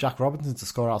on Jack Robinson to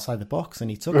score outside the box, and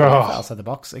he took it outside the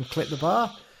box and clipped the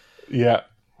bar. Yeah.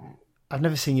 I've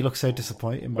never seen you look so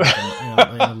disappointed in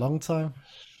a long time.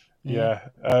 Yeah.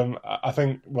 I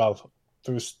think,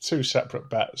 there was two separate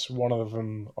bets. One of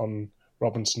them on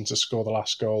Robinson to score the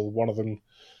last goal, one of them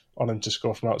on him to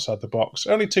score from outside the box.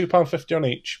 Only £2.50 on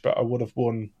each, but I would have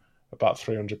won about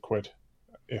 £300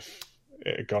 if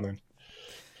it had gone in.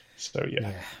 So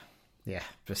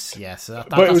So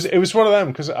but it was one of them,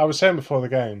 because I was saying before the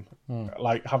game,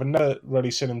 like, having never really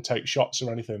seen him take shots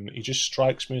or anything, he just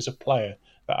strikes me as a player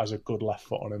that has a good left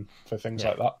foot on him for things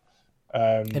like that.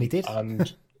 And he did.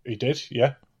 And he did,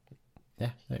 yeah.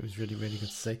 Yeah, it was really, really good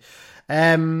to see.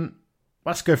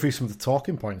 Let's go through some of the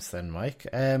talking points then, Mike.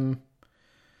 In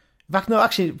fact, no,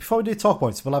 actually, before we do talk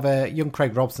points, we'll have young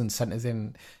Craig Robson sent us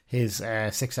in his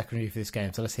 6-second review for this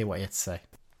game, so let's hear what he had to say.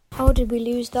 How did we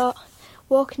lose that?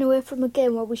 Walking away from a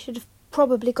game where we should have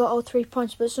probably got all 3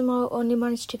 points, but somehow only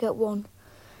managed to get one.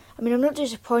 I mean, I'm not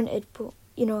disappointed, but,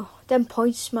 them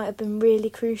points might have been really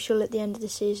crucial at the end of the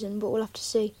season, but we'll have to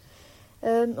see.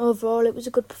 Overall, it was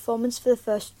a good performance for the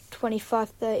first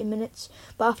 25-30 minutes,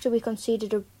 but after we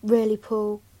conceded a really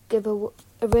poor goal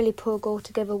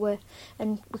to give away,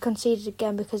 and we conceded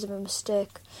again because of a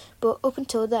mistake. But up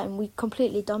until then, we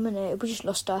completely dominated. We just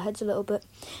lost our heads a little bit.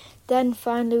 Then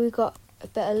finally, we got a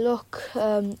bit of luck.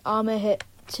 Armour hit,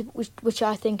 which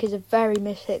I think is a very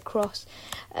mis-hit cross,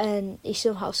 and he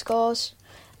somehow scores.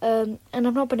 And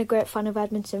I've not been a great fan of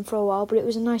Edmondson for a while, but it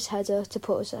was a nice header to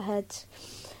put us ahead.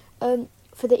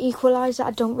 For the equaliser,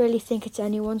 I don't really think it's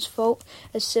anyone's fault,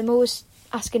 as Simmer was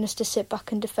asking us to sit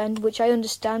back and defend, which I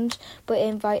understand, but it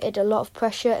invited a lot of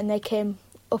pressure and they came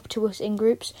up to us in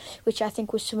groups, which I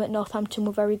think was something Northampton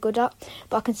were very good at.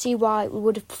 But I can see why we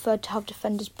would have preferred to have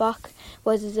defenders back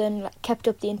rather than kept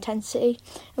up the intensity.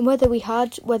 And whether we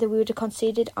would have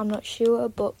conceded, I'm not sure,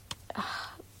 but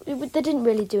they didn't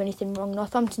really do anything wrong.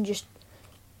 Northampton just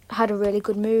had a really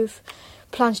good move.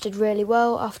 Plange did really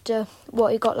well after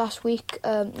what he got last week.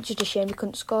 Just a shame he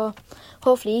couldn't score.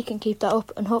 Hopefully he can keep that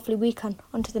up, and hopefully we can.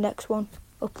 On to the next one.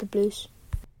 Up the Blues.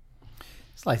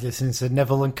 It's like listening to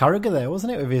Neville and Carragher there,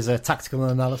 wasn't it, with his tactical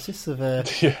analysis of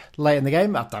late in the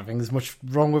game. I don't think there's much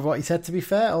wrong with what he said, to be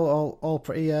fair. All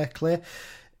pretty clear.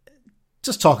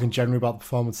 Just talking generally about the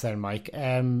performance there, Mike.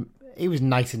 It was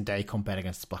night and day compared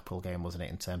against the Blackpool game, wasn't it,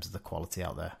 in terms of the quality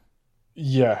out there?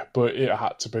 Yeah, but it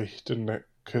had to be, didn't it?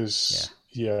 Because,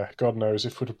 God knows,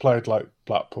 if we'd have played like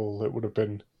Blackpool, it would have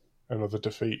been another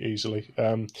defeat easily.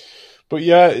 But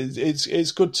yeah,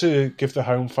 it's good to give the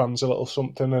home fans a little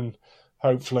something, and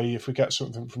hopefully, if we get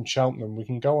something from Cheltenham, we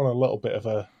can go on a little bit of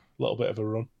a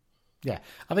run. Yeah,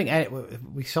 I think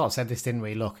we sort of said this, didn't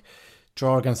we? Look,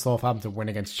 draw against Northampton, win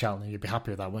against Cheltenham, you'd be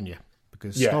happy with that, wouldn't you?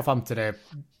 Because Northampton are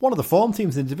one of the form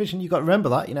teams in the division. You've got to remember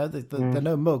that, they're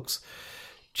no mugs.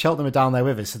 Cheltenham are down there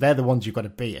with us, so they're the ones you've got to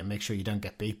beat and make sure you don't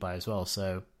get beat by as well.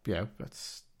 So,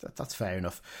 that's fair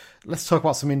enough. Let's talk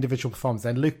about some individual performances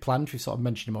then. Luke Plange, we sort of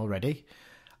mentioned him already.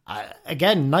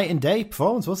 Again, night and day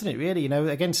performance, wasn't it, really?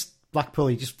 Against Blackpool,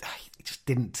 he just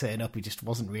didn't turn up. He just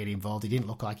wasn't really involved. He didn't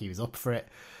look like he was up for it.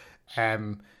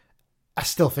 I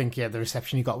still think, the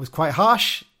reception he got was quite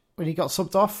harsh when he got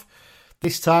subbed off.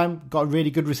 This time, got a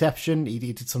really good reception. He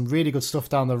did some really good stuff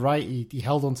down the right. He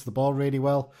held onto the ball really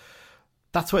well.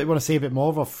 That's what you want to see a bit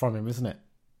more of from him, isn't it?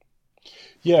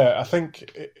 Yeah, I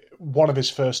think one of his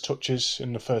first touches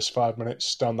in the first 5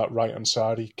 minutes down that right-hand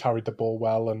side, he carried the ball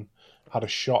well and had a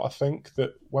shot, I think,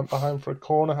 that went behind for a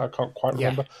corner. I can't quite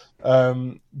remember.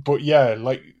 But yeah,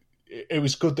 it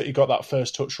was good that he got that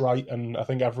first touch right, and I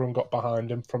think everyone got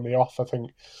behind him from the off. I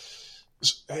think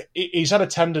he's had a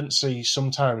tendency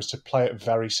sometimes to play it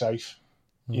very safe.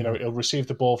 He'll receive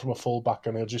the ball from a fullback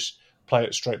and he'll just play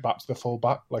it straight back to the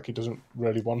fullback like he doesn't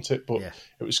really want it. But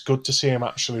it was good to see him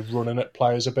actually running at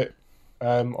players a bit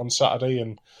on Saturday,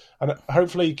 and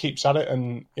hopefully he keeps at it.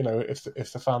 And if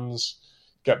the fans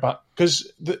get back,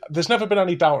 because there's never been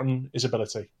any doubt in his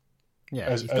ability. Yeah,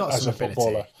 as a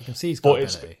footballer, you can see he's got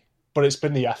ability. But it's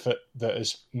been the effort that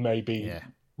has maybe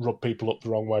rubbed people up the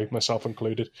wrong way, myself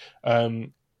included.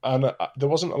 And there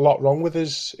wasn't a lot wrong with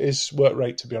his work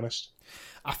rate, to be honest.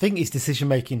 I think his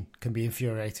decision-making can be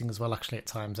infuriating as well, actually, at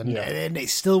times. And it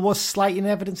still was slight in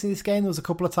evidence in this game. There was a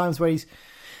couple of times where he's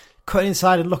cutting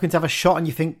inside and looking to have a shot, and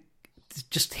you think,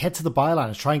 just head to the byline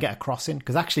and try and get a crossing.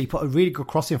 Because actually, he put a really good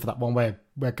crossing for that one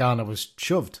where Garner was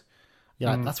shoved.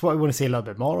 That's what we want to see a little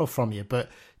bit more of from you. But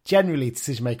generally,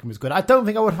 decision-making was good. I don't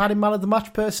think I would have had him man of the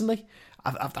match, personally.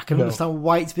 I can understand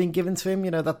why it's been given to him.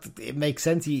 That it makes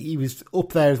sense. He was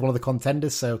up there as one of the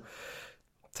contenders, so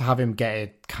to have him get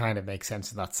it kind of makes sense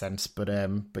in that sense. But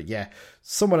yeah,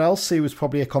 someone else who was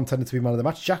probably a contender to be man of the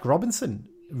match, Jack Robinson.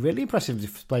 Really impressive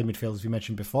display midfield, as we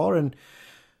mentioned before. And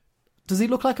does he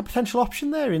look like a potential option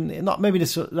there? In not maybe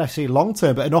necessarily long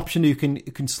term, but an option who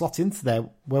can slot into there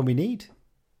when we need.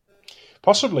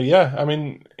 Possibly, yeah. I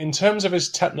mean, in terms of his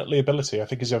technical ability, I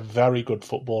think he's a very good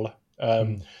footballer.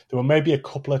 There were maybe a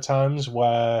couple of times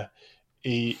where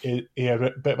he had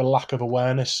a bit of a lack of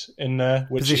awareness in there,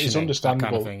 which is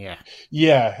understandable. That kind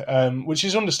of thing, which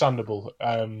is understandable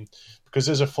because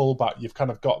as a fullback, you've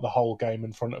kind of got the whole game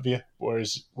in front of you,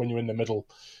 whereas when you're in the middle,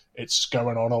 it's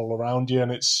going on all around you,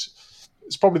 and it's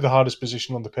probably the hardest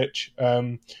position on the pitch.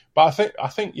 But I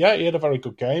think, he had a very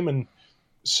good game, and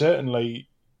certainly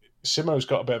Simo's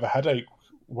got a bit of a headache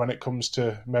when it comes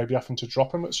to maybe having to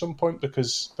drop him at some point,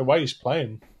 because the way he's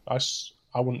playing, I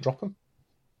wouldn't drop him.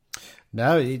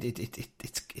 No,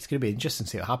 it's going to be interesting to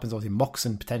see what happens. Obviously,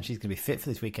 Moxon potentially is going to be fit for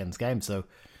this weekend's game. So,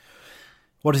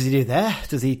 what does he do there?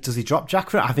 Does he drop Jack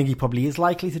for it? I think he probably is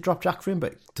likely to drop Jack for him,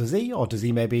 but does he, or does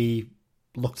he maybe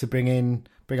look to bring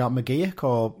out McGeoch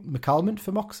or McCalmont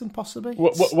for Moxon possibly?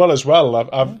 Well, as well,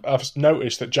 I've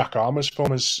noticed that Jack Armour's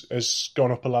form has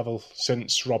gone up a level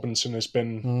since Robinson has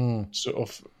been sort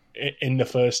of in the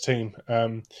first team,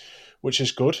 which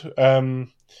is good.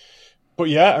 But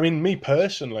yeah, I mean, me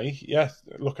personally,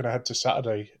 looking ahead to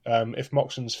Saturday, if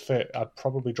Moxon's fit, I'd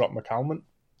probably drop McCalmont,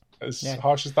 as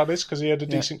harsh as that is, because he had a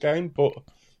decent game. But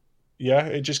yeah,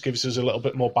 it just gives us a little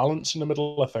bit more balance in the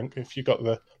middle, I think, if you've got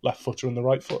the left footer and the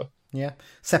right footer. Yeah.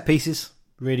 Set pieces,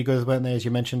 really good, weren't they, as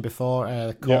you mentioned before?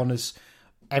 The corners,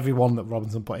 everyone that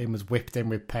Robinson put in was whipped in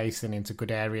with pace and into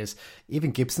good areas. Even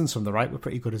Gibson's from the right were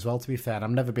pretty good as well, to be fair. And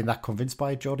I've never been that convinced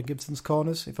by Jordan Gibson's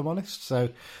corners, if I'm honest. So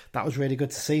that was really good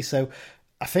to see. So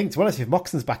I think, to be honest, if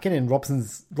Moxon's back in and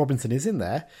Robinson is in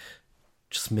there,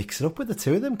 just mix it up with the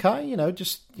two of them, can't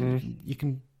you? You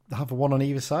can have a one on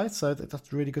either side. So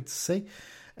that's really good to see.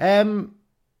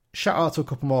 Shout out to a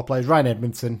couple more players. Ryan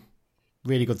Edmondson,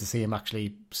 really good to see him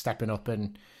actually stepping up,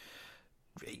 and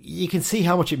you can see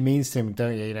how much it means to him,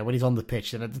 don't you? When he's on the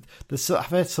pitch. And I've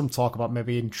heard some talk about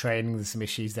maybe in training there's some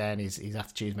issues there, and his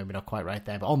attitude's maybe not quite right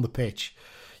there. But on the pitch,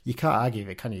 you can't argue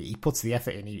with it, can you? He puts the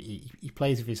effort in. He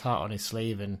plays with his heart on his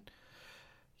sleeve, and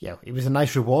it was a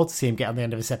nice reward to see him get on the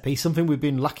end of a set piece. Something we've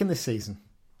been lacking this season.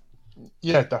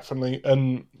 Yeah, definitely.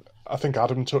 And I think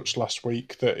Adam touched last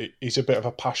week that he's a bit of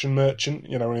a passion merchant.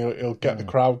 He'll get the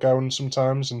crowd going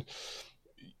sometimes. And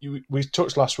we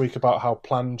touched last week about how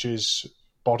Plange's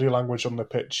body language on the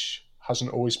pitch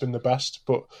hasn't always been the best,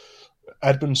 but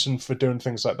Edmondson for doing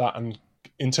things like that. And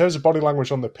in terms of body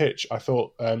language on the pitch, I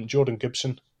thought Jordan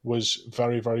Gibson was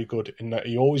very, very good in that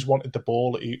he always wanted the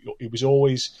ball. He was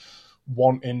always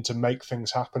wanting to make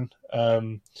things happen.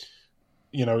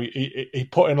 He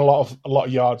put in a lot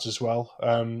of yards as well,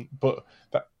 but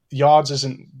that yards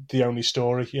isn't the only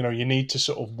story. You need to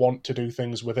sort of want to do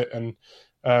things with it,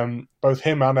 and both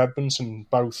him and Edmondson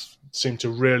both seem to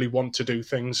really want to do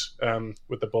things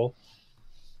with the ball.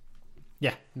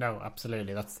 Yeah, no,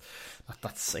 absolutely.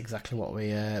 That's exactly what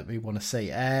we want to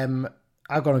see. I'm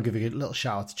going to give you a little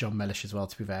shout out to John Mellish as well.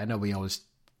 To be fair, I know we always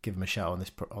give him a shout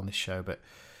on this show, but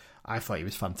I thought he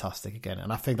was fantastic again,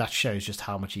 and I think that shows just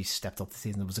how much he's stepped up this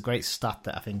season. There was a great stat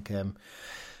that I think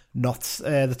not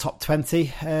the top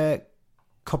 20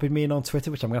 copied me in on Twitter,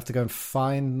 which I'm going to have to go and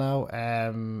find now.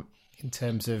 In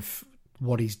terms of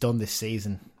what he's done this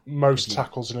season, most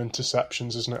tackles and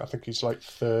interceptions, isn't it? I think he's like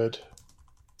third.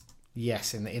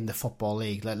 Yes, in the football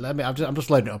league. Let me. I'm just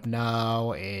loading it up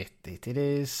now. It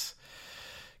is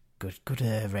good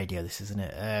radio. This, isn't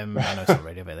it? I know it's not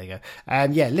radio, but there you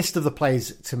go. List of the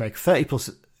players to make 30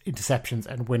 plus interceptions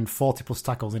and win 40 plus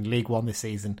tackles in League One this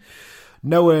season.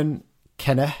 Noah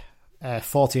Kenner,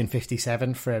 40 and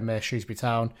 57 from Shrewsbury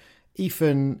Town.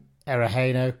 Ethan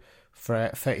Eraheno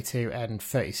for 32 and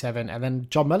 37, and then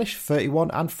John Mellish 31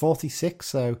 and 46.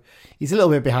 So he's a little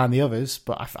bit behind the others,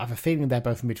 but I have a feeling they're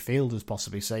both midfielders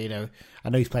possibly. So I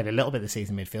know he's played a little bit this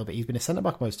season midfield, but he's been a centre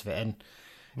back most of it, and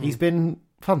he's been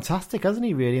fantastic, hasn't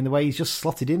he? Really, in the way he's just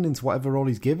slotted into whatever role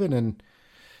he's given, and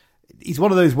he's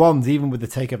one of those ones. Even with the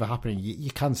takeover happening,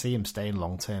 you can see him staying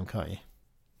long term, can't you?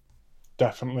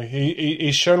 Definitely.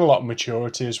 He's shown a lot of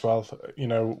maturity as well.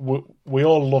 We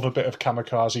all love a bit of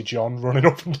kamikaze John running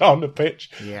up and down the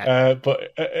pitch. Yeah.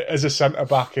 But as a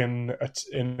centre-back in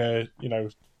a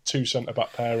two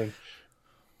centre-back pairing,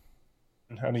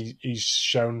 and he's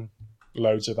shown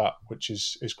loads of that, which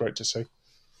is great to see.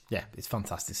 Yeah, it's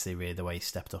fantastic to see really the way he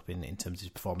stepped up in terms of his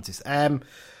performances. That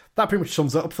pretty much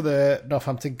sums it up for the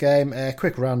Northampton game. A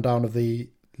quick rundown of the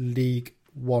League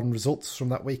One results from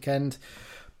that weekend.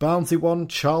 Barnsley won,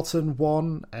 Charlton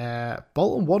won,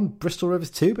 Bolton won, Bristol Rovers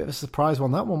 2. Bit of a surprise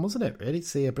on that one, wasn't it, really, to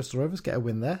see Bristol Rovers get a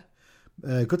win there.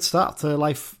 Good start to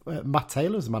life. Matt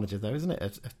Taylor's the manager there, isn't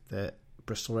it, at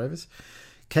Bristol Rovers.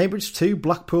 Cambridge 2,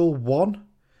 Blackpool 1.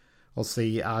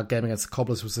 Obviously, our game against the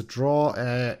Cobblers was a draw.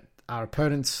 Our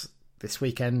opponents this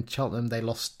weekend, Cheltenham, they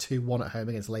lost 2-1 at home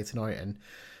against Leyton Orient.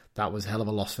 That was a hell of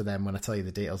a loss for them when I tell you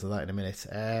the details of that in a minute.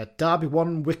 Derby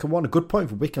 1, Wycombe 1. A good point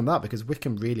for Wycombe, that, because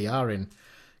Wycombe really are in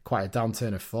quite a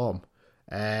downturn of form.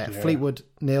 Fleetwood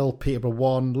 0, Peterborough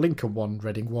 1, Lincoln 1,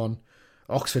 Reading 1,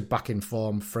 Oxford back in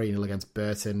form 3-0 against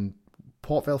Burton,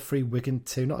 Port Vale 3, Wigan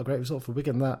 2. Not a great result for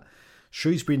Wigan, that.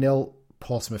 Shrewsbury 0,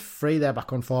 Portsmouth 3. They're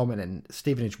back on form, and then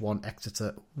Stevenage 1,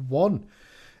 Exeter 1.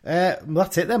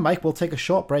 That's it then, Mike. We'll take a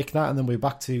short break now, and then we're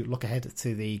back to look ahead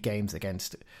to the games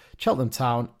against Cheltenham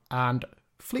Town and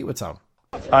Fleetwood Town.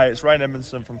 Hi, it's Ryan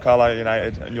Edmondson from Carlisle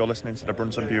United, and you're listening to the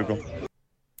Brunton Bugle.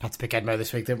 Had to pick Edmo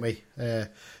this week, didn't we?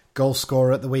 Goal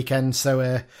scorer at the weekend,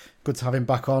 so good to have him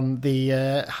back on the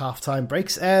half-time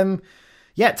breaks. Time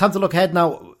to look ahead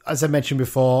now. As I mentioned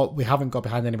before, we haven't got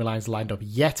behind enemy lines lined up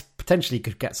yet. Potentially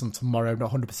could get some tomorrow, not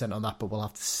 100% on that, but we'll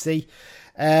have to see.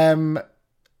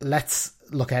 Let's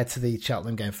look ahead to the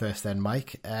Cheltenham game first then,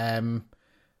 Mike.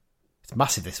 It's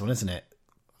massive, this one, isn't it?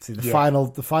 See,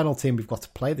 the final team we've got to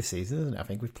play this season, isn't it? I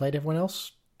think we've played everyone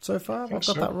else so far. Have I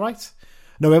got that right?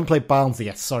 No, we haven't played Barnsley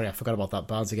yet. Sorry, I forgot about that.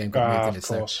 Barnsley game got moved in it.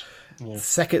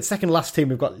 So, second last team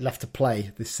we've got left to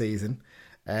play this season.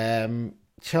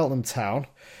 Cheltenham Town,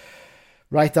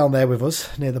 right down there with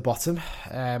us, near the bottom.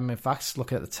 In fact,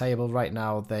 looking at the table right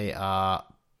now, they are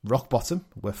rock bottom.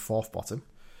 We're fourth bottom.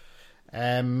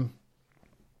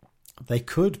 They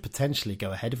could potentially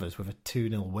go ahead of us with a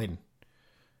 2-0 win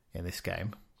in this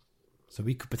game. So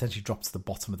we could potentially drop to the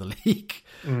bottom of the league.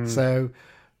 So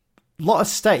lot at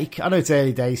stake. I know it's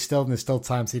early days still, and there's still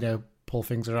time to pull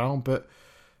things around, but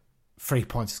 3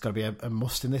 points has got to be a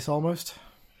must in this almost.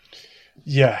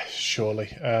 Yeah, surely.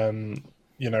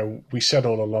 We said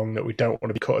all along that we don't want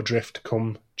to be cut adrift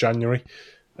come January,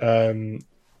 and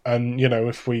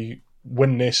if we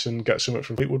win this and get something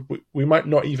from Fleetwood, we might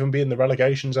not even be in the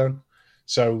relegation zone.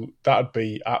 So that'd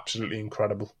be absolutely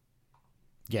incredible.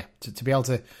 Yeah, to be able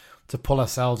to pull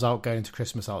ourselves out going into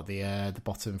Christmas out the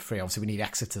bottom three. Obviously, we need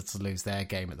Exeter to lose their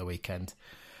game at the weekend.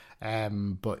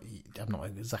 But I'm not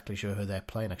exactly sure who they're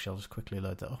playing. Actually, I'll just quickly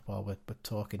load that up while we're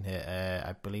talking here.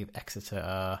 I believe Exeter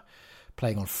are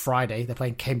playing on Friday. They're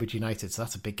playing Cambridge United, so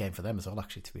that's a big game for them as well,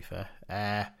 actually, to be fair.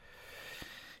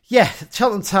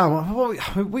 Cheltenham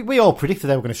Town, we all predicted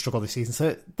they were going to struggle this season,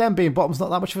 so them being bottom's not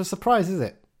that much of a surprise, is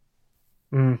it?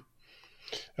 Not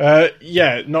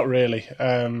really.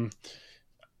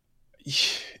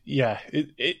 Yeah,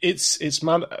 it's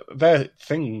man. Their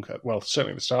thing, well,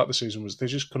 certainly at the start of the season, was they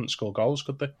just couldn't score goals,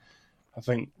 could they? I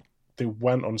think they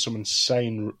went on some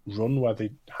insane run where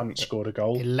they hadn't scored a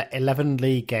goal. 11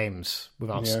 league games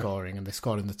without scoring, and they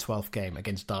scored in the 12th game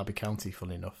against Derby County,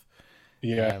 funnily enough.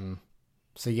 Yeah.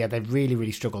 So yeah, they really,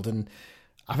 really struggled, and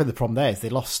I think the problem there is they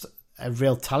lost a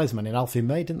real talisman in Alfie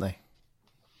May, didn't they?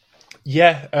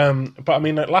 Yeah, but I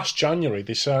mean, last January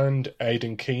they signed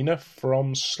Aidan Keener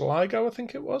from Sligo, I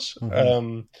think it was,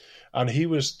 and he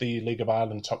was the League of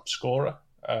Ireland top scorer.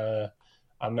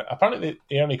 And apparently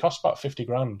he only cost about 50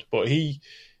 grand, but he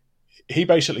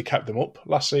basically kept them up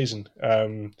last season. I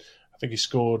think he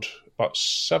scored about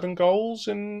 7 goals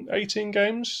in 18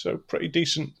 games, so pretty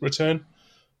decent return.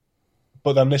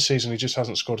 But then this season he just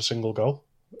hasn't scored a single goal.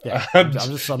 Yeah, and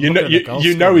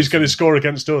you know he's going to score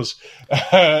against us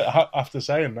after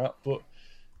saying that. But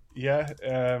yeah,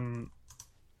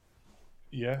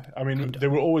 I mean, they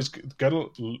were always going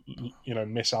to,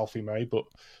 miss Alfie May, but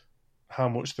how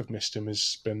much they've missed him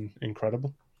has been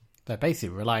incredible. They're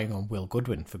basically relying on Will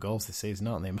Goodwin for goals this season,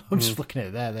 aren't they? I'm just looking at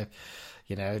it there.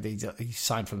 He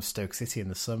signed from Stoke City in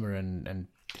the summer, and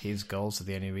his goals are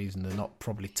the only reason they're not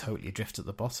probably totally adrift at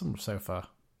the bottom so far.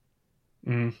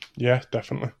 Yeah,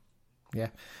 definitely. Yeah.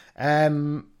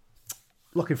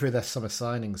 Looking through their summer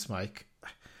signings, Mike,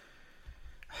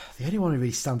 the only one who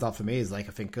really stands out for me is, I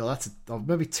think,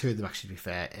 maybe two of them actually, to be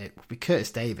fair. It would be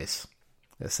Curtis Davis,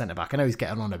 the centre-back. I know he's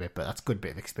getting on a bit, but that's a good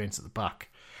bit of experience at the back.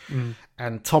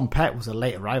 And Tom Pett was a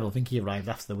late arrival. I think he arrived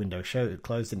after the window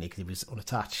closed, didn't he, because he was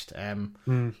unattached.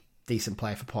 Decent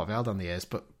player for Port Vale down the years.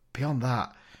 But beyond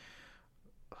that,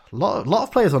 a lot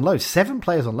of players on loan. 7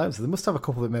 players on loan, so they must have a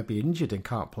couple that may be injured and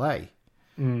can't play.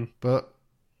 But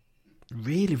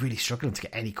really, really struggling to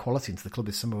get any quality into the club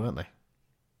this summer, weren't they?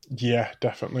 Yeah,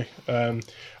 definitely. And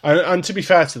to be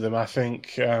fair to them, I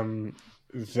think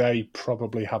they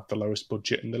probably had the lowest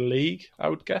budget in the league, I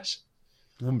would guess.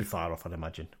 Wouldn't be far off, I'd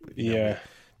imagine. Yeah.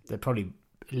 They're probably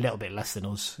a little bit less than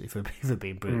us, if we're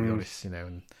being brutally honest,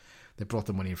 and they brought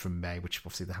the money in from May, which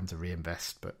obviously they had to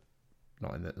reinvest, but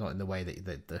not in the way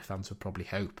that the fans would probably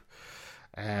hope.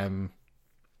 When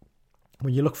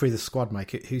you look through the squad,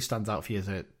 Mike, who stands out for you as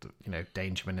a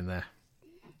dangerman in there?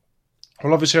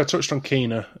 Well, obviously I touched on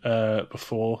Keener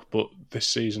before, but this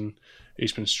season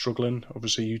he's been struggling.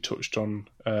 Obviously you touched on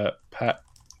Pett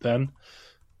then.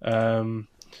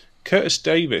 Curtis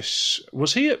Davis,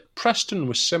 was he at Preston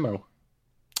with Simo?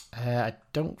 I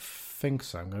don't think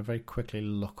so. I'm going to very quickly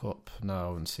look up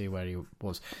now and see where he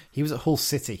was. He was at Hull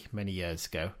City many years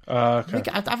ago.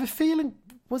 Okay. I have a feeling,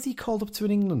 was he called up to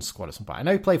an England squad at some point? I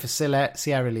know he played for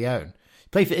Sierra Leone. He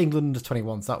played for England under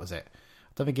 21s, that was it.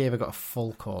 I don't think he ever got a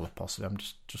full call, possibly. I'm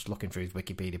just looking through his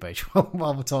Wikipedia page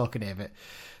while we're talking here.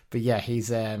 But yeah, he's...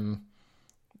 in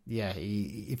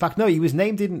fact, he was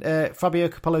named in Fabio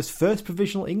Capello's first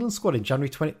provisional England squad in January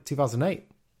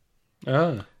 2008.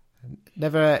 Ah. He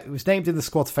was named in the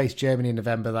squad to face Germany in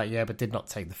November that year, but did not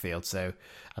take the field. So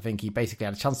I think he basically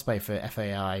had a chance to play for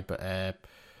FAI, but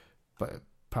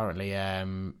apparently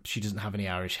she doesn't have any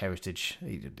Irish heritage.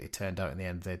 It turned out in the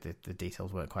end the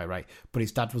details weren't quite right. But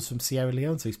his dad was from Sierra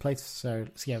Leone, so he's played for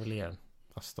Sierra Leone.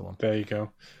 That's the one. There you go.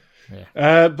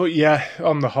 Yeah. But yeah,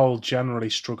 on the whole,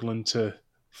 generally struggling to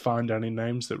find any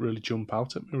names that really jump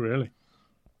out at me, really.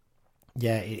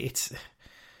 Yeah,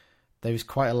 there's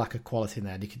quite a lack of quality in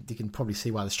there, and you can probably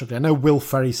see why they're struggling. I know Will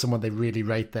Ferry's someone they really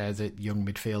rate there as a young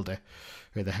midfielder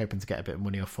who they're hoping to get a bit of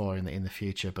money for in the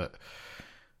future, but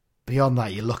beyond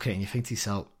that, you look at it and you think to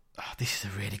yourself, this is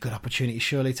a really good opportunity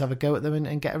surely to have a go at them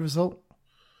and get a result.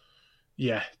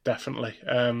 Yeah, definitely.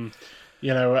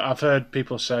 I've heard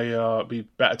people say it'd be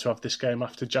better to have this game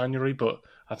after January, but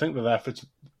I think they're there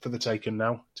for the taking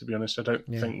now, to be honest. I don't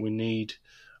think we need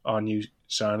our new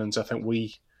signings. I think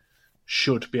we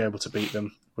should be able to beat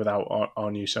them without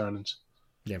our new signings.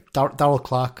 Yeah, Darryl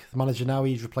Clark, the manager now,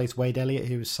 he's replaced Wade Elliott,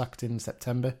 who was sacked in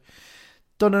September.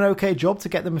 Done an okay job to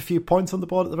get them a few points on the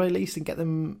board at the very least and get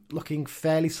them looking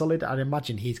fairly solid. I'd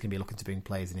imagine he's going to be looking to bring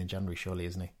players in January, surely,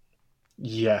 isn't he?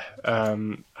 Yeah.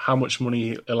 How much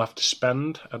money he'll have to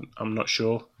spend, I'm not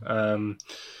sure. But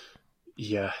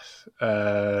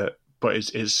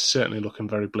it's certainly looking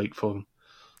very bleak for them.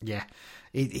 Yeah.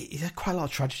 He's had quite a lot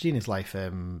of tragedy in his life,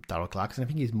 Darryl Clark. And I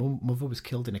think his mother was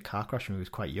killed in a car crash when he was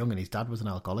quite young, and his dad was an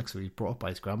alcoholic, so he was brought up by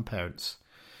his grandparents.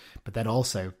 But then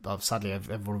also, sadly,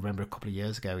 everyone remember a couple of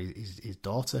years ago, his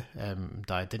daughter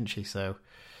died, didn't she? So,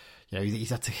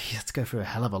 he's had to go through a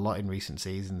hell of a lot in recent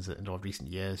seasons or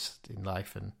recent years in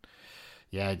life. And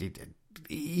yeah,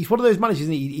 he's one of those managers.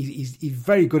 Isn't he? He's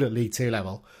very good at League Two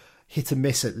level, hit and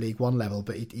miss at League One level.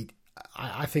 But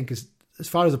I think as as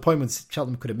far as appointments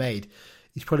Cheltenham could have made,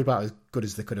 he's probably about as good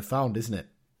as they could have found, isn't it?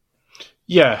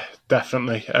 Yeah,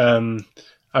 definitely.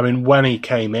 I mean, when he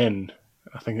came in,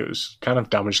 I think it was kind of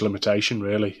damage limitation,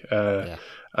 really. I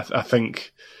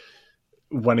think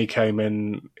when he came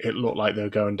in, it looked like they were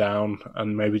going down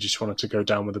and maybe just wanted to go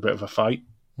down with a bit of a fight.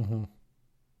 Mm-hmm.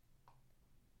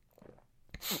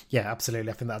 Yeah,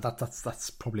 absolutely. I think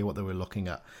that's probably what they were looking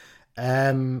at.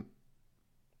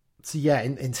 So yeah,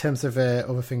 in terms of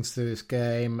other things to this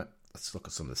game, let's look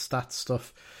at some of the stats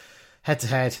stuff. Head to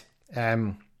head,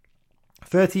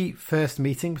 31st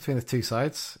meeting between the two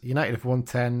sides. United have won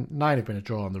 10, 9 have been a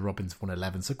draw, and the Robins have won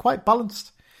 11. So quite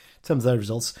balanced in terms of their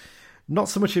results. Not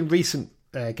so much in recent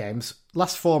games.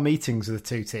 Last 4 meetings of the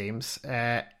two teams,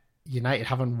 United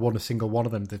haven't won a single one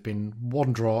of them. They've been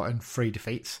 1 draw and 3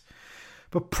 defeats.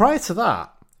 But prior to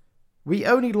that, we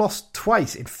only lost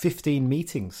twice in 15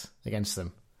 meetings against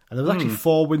them. And there was actually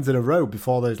 4 wins in a row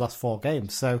before those last 4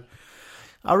 games. So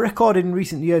our record in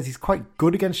recent years is quite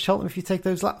good against Cheltenham if you take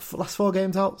those last 4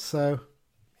 games out. So,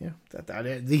 yeah,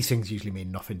 these things usually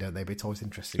mean nothing, don't they? But it's always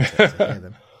interesting to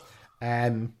hear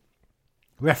them.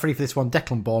 Referee for this one,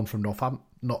 Declan Bourne from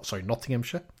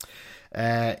Nottinghamshire.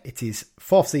 It is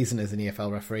 4th season as an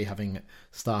EFL referee, having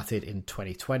started in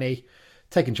 2020.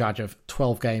 Taken charge of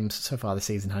 12 games so far this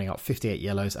season, handing out 58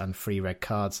 yellows and 3 red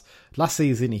cards. Last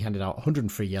season, he handed out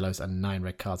 103 yellows and 9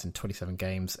 red cards in 27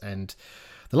 games. And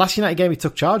the last United game he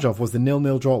took charge of was the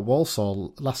 0-0 draw at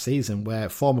Walsall last season, where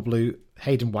former Blue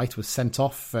Hayden White was sent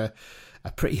off for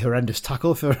a pretty horrendous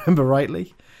tackle, if I remember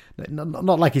rightly.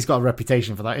 Not like he's got a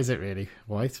reputation for that, is it really,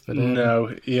 White? But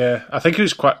no, yeah. I think he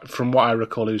was from what I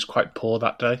recall, he was quite poor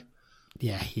that day.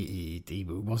 Yeah, he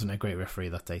wasn't a great referee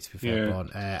that day, to be fair.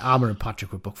 Yeah. Armour and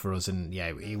Patrick were booked for us, and yeah,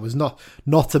 it was not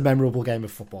a memorable game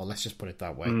of football, let's just put it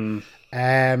that way. In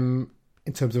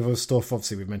terms of other stuff,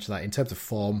 obviously we've mentioned that. In terms of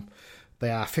form,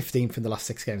 they are 15th in the last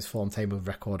 6 games form table with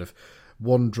a record of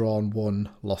 1 drawn, 1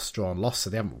 lost, drawn, lost, so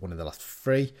they haven't won in the last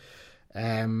 3.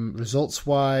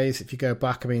 Results-wise, if you go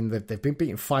back, I mean, they've been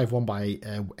beaten 5-1 by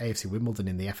AFC Wimbledon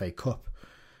in the FA Cup,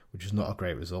 which is not a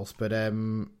great result, but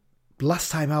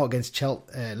last time out against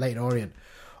Leyton Orient,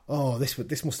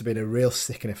 this must have been a real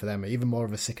sickener for them, even more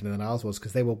of a sickener than ours was,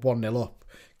 because they were 1-0 up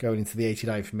going into the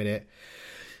 89th minute,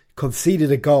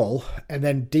 conceded a goal, and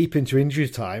then deep into injury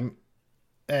time,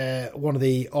 one of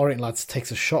the Orient lads takes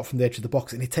a shot from the edge of the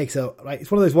box, and it's one of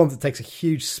those ones that takes a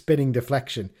huge spinning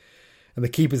deflection, and the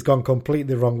keeper's gone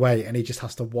completely the wrong way, and he just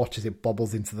has to watch as it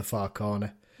bobbles into the far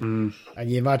corner. And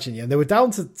you imagine, and they were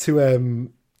down to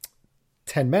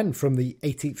 10 men from the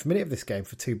 18th minute of this game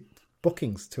for 2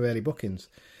 early bookings.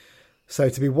 So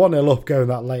to be 1-0 up going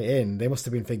that late in, they must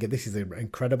have been thinking this is an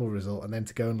incredible result, and then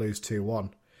to go and lose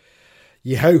 2-1.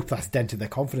 You hope that's dented their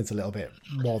confidence a little bit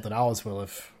more than ours will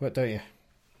have, don't you?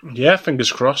 Yeah,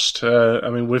 fingers crossed. I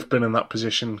mean, we've been in that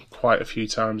position quite a few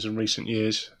times in recent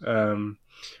years,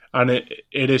 and it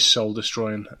is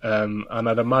soul-destroying. And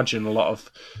I'd imagine a lot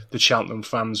of the Cheltenham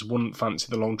fans wouldn't fancy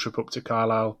the long trip up to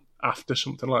Carlisle after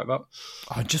something like that.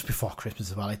 Oh, just before Christmas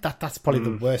as well. That's probably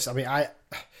the worst. I mean,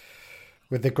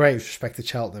 with the greatest respect to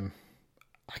Cheltenham,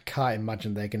 I can't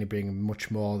imagine they're going to bring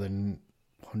much more than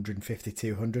 150,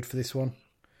 200 for this one.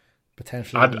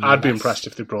 Potentially. I'd be impressed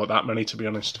if they brought that many, to be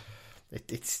honest.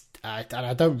 And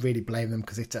I don't really blame them,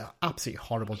 because it's an absolutely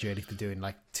horrible journey to do in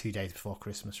like 2 days before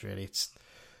Christmas, really. It's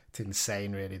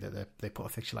insane, really, that they put a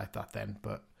fixture like that then,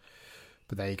 But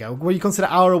there you go. Well, you consider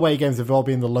our away games have all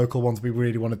been the local ones we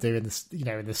really want to do in this,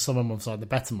 in the summer months or the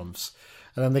better months,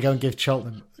 and then they go and give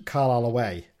Cheltenham Carlisle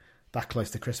away that close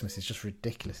to Christmas. It's just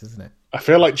ridiculous, isn't it? I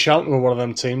feel like Cheltenham are one of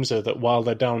them teams though that while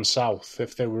they're down south,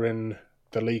 if they were in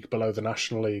the league below the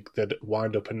National League, they'd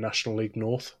wind up in National League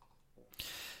North.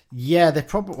 Yeah, they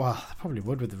probably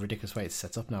would with the ridiculous way it's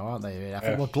set up now, aren't they? I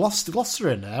think, well, Gloucester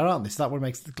are in there, aren't they? So that would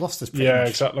make Gloucester's pretty much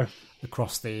exactly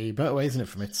across the motorway, isn't it,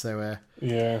 from it? So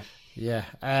yeah.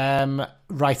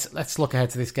 Right, let's look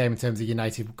ahead to this game in terms of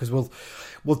United, because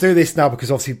we'll do this now,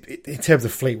 because obviously in terms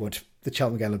of Fleetwood, the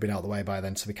Cheltenham game will have been out of the way by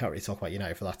then, so we can't really talk about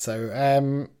United for that.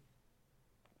 So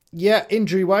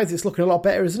injury wise, it's looking a lot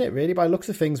better, isn't it? Really, by the looks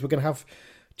of things, we're going to have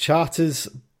Charters,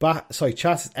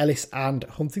 Ellis, and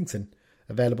Huntington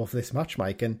available for this match,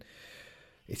 Mike, and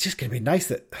it's just going to be nice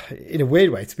that, in a weird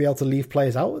way, to be able to leave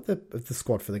players out of the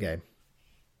squad for the game.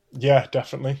 Yeah,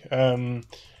 definitely.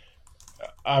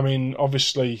 I mean,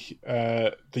 obviously,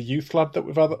 the youth lad that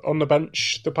we've had on the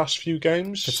bench the past few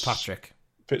games,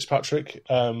 Fitzpatrick,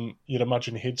 you'd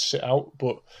imagine he'd sit out,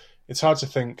 but it's hard to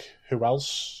think who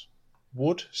else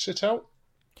would sit out.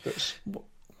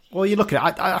 Well, you look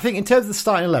at it. I think in terms of the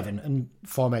starting 11 and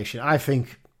formation, I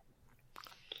think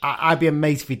I'd be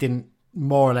amazed if he didn't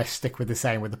more or less stick with the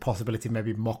same, with the possibility of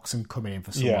maybe Moxon coming in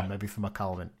for someone, maybe for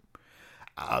McCalvin.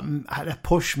 At a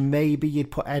push, maybe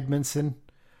you'd put Edmondson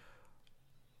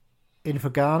in for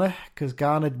Garner, because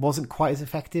Garner wasn't quite as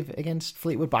effective against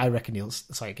Fleetwood, but I reckon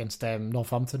against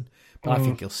Northampton. But I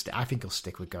think he'll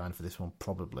stick with Garner for this one,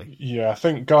 probably. Yeah, I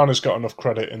think Garner's got enough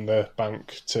credit in the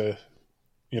bank to,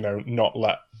 not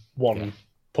let one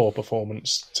poor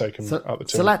performance take him out the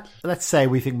team. So let's say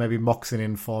we think maybe Moxon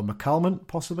in for McCalmont,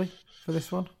 possibly, for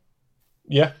this one.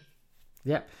 Yeah.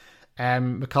 Yeah.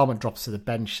 McCalmont drops to the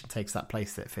bench and takes that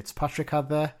place that Fitzpatrick had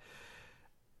there.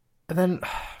 And then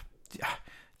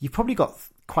you've probably got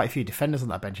quite a few defenders on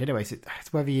that bench anyway, so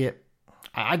it's whether you...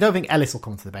 I don't think Ellis will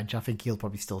come to the bench. I think he'll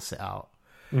probably still sit out.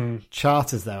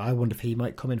 Charters, though, I wonder if he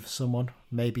might come in for someone.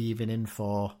 Maybe even in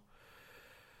for...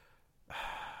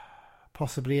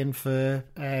 Possibly in for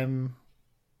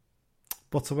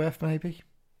Butterworth, maybe?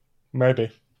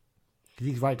 Maybe. Because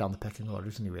he's right down the pecking order,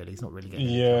 isn't he, really? He's not really getting...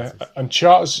 Yeah, and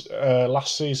Charters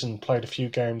last season played a few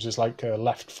games as like a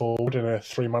left forward in a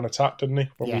 3-man attack, didn't he?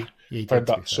 When we played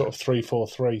that sort of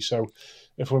 3-4-3. So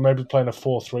if we're maybe playing a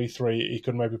 4-3-3, he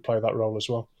could maybe play that role as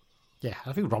well. Yeah,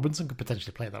 I think Robinson could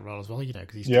potentially play that role as well,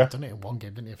 because he's done it in one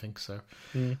game, didn't he, I think? So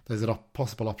there's a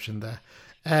possible option there.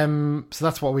 So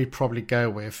that's what we'd probably go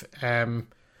with. Shall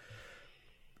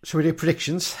we do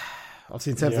predictions?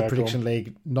 Obviously, in terms of the prediction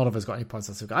league, none of us got any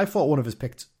points. I thought one of us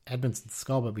picked Edmonton to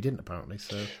score, but we didn't, apparently.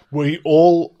 So we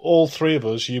all three of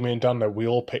us, you, me and Dan, we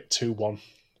all picked 2-1.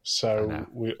 So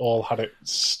we all had it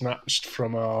snatched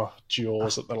from our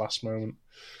jaws at the last moment.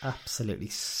 Absolutely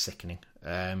sickening.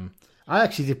 I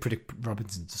actually did predict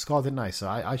Robinson to score, didn't I? So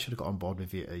I should have got on board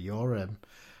with your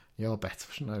bet,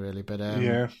 shouldn't I, really? But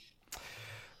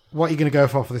what are you going to go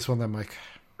for this one then, Mike?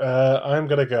 I'm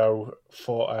going to go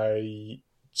for a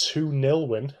 2-0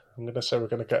 win. I'm going to say we're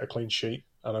going to get a clean sheet,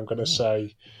 and I'm going to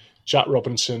say Jack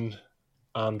Robinson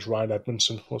and Ryan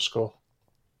Edmondson will score.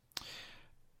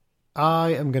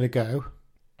 I am going to go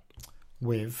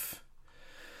with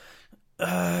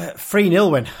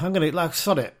 3-0 win. I'm going to,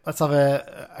 sod it. Let's have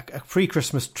a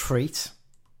pre-Christmas treat.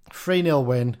 3-0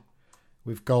 win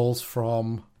with goals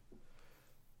from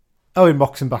Owen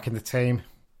Moxon back in the team,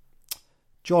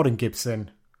 Jordan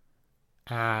Gibson,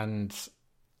 and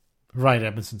Ryan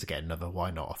Edmondson to get another.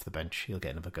 Why not, off the bench? He'll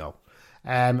get another goal.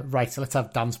 Right, so let's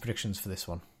have Dan's predictions for this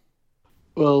one.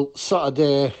 Well,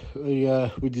 Saturday,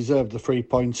 we deserved the 3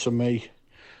 points from me.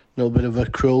 A little bit of a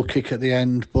cruel kick at the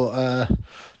end, but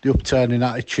the upturn in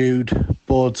attitude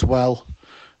bodes well.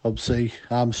 Obviously,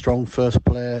 Armstrong, first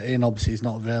player in. Obviously, he's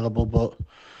not available, but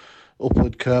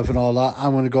upward curve and all that.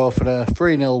 I'm going to go for a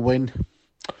 3-0 win.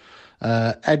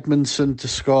 Edmondson to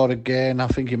score again. I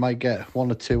think he might get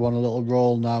 1 or 2 on a little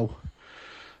roll now.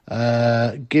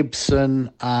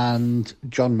 Gibson and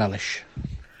John Mellish.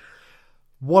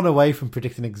 One away from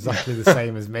predicting exactly the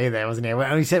same as me there, wasn't he?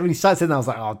 When he started saying that, I was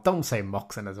like, oh, don't say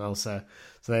Moxon as well. So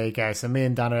there you go. So me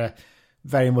and Dan are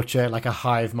very much like a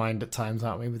hive mind at times,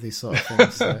 aren't we, with these sort of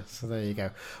things? so there you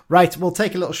go. Right, we'll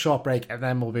take a little short break and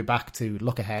then we'll be back to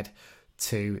look ahead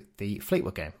to the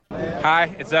Fleetwood game.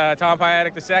 Hi, it's Tom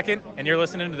Piatic II, and you're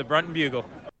listening to the Brunton Bugle.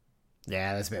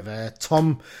 Yeah, there's a bit of a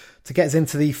Tom to get us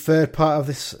into the third part of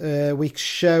this week's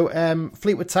show.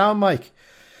 Fleetwood Town, Mike.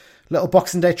 Little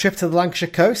Boxing Day trip to the Lancashire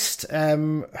coast.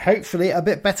 Hopefully a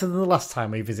bit better than the last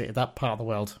time we visited that part of the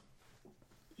world.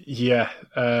 Yeah.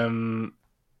 When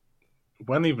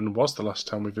even was the last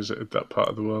time we visited that part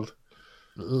of the world?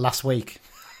 Last week.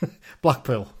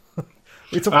 Blackpool.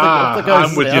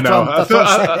 I'm with you now.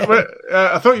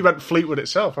 I thought you meant Fleetwood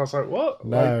itself. I was like, what?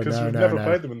 Because we've never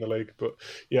played them in the league. But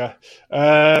yeah,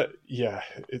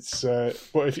 it's.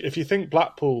 But if you think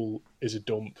Blackpool is a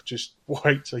dump, just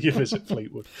wait till you visit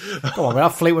Fleetwood. Come on, we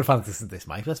have Fleetwood fans listen to this,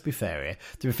 Mike. Let's be fair here.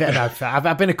 To be fair,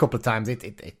 I've been a couple of times.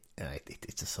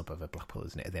 It's a suburb of Blackpool,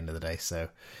 isn't it? At the end of the day, so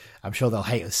I'm sure they'll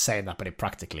hate us saying that, but it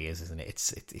practically is, isn't it?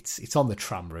 It's on the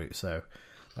tram route, so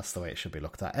that's the way it should be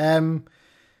looked at.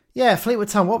 Yeah, Fleetwood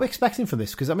Town, what are we expecting from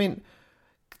this? Because, I mean,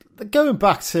 going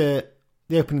back to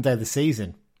the opening day of the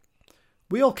season,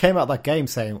 we all came out of that game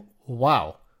saying,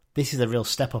 wow, this is a real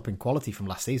step up in quality from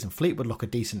last season. Fleetwood look a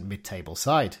decent mid-table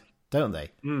side, don't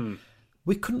they?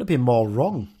 We couldn't have been more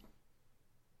wrong.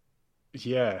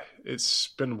 Yeah, it's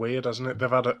been weird, hasn't it?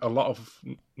 They've had a lot of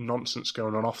nonsense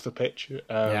going on off the pitch.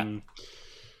 And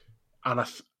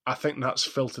I think that's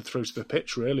filtered through to the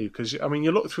pitch, really, because, I mean,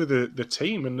 you look through the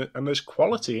team and there's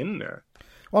quality in there.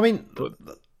 Well, I mean,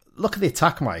 look at the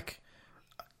attack, Mike.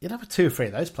 You'd have 2 or 3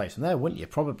 of those players from there, wouldn't you?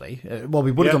 Probably. Well,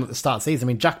 we would have done at the start of the season. I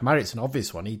mean, Jack Marriott's an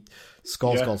obvious one. He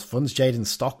scores goals for us. Jaden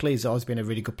Stockley's always been a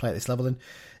really good player at this level. And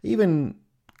even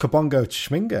Kabongo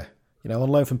Schminger on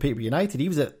loan from Peterborough United. He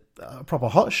was a proper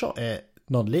hot shot at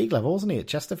non-league level, wasn't he, at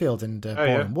Chesterfield and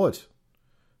Boreham Wood?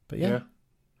 But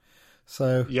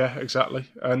so yeah, exactly.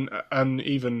 And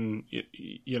even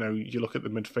you look at the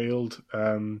midfield,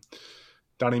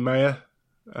 Danny Mayer,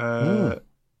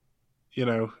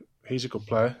 he's a good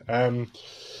player. And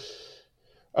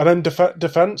then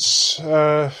defence.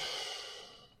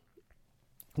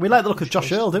 We like the look of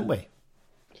Josh Earl, didn't we?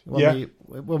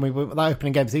 When we were that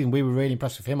opening game of the season, we were really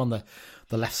impressed with him on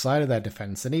the left side of their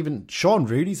defence. And even Sean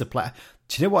Rooney's a player.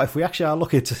 Do you know what? If we actually are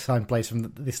looking to sign players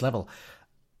from this level,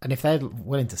 and if they're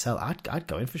willing to sell, I'd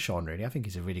go in for Sean Rooney. I think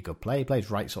he's a really good player. He plays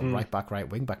right right back, right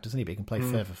wing back, doesn't he? But he can play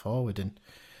further forward, and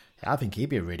I think he'd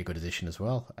be a really good addition as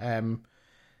well.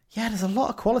 There's a lot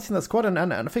of quality in that squad, and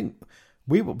I think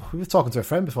we were talking to a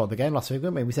friend before the game last week,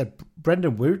 weren't we? We said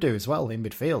Brendan Woodoo as well in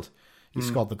midfield. He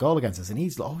scored the goal against us, and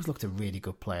he's always looked a really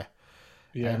good player.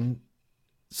 Yeah. And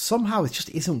somehow it just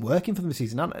isn't working for them this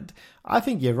season. And I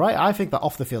think you're right. I think that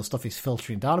off-the-field stuff is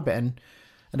filtering down a bit. And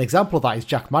an example of that is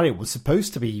Jack Marriott was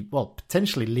supposed to be,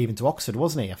 potentially leaving to Oxford,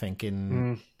 wasn't he? I think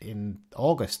in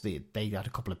August. They had a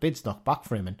couple of bids knocked back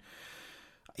for him. And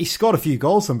he scored a few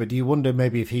goals, but do you wonder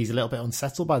maybe if he's a little bit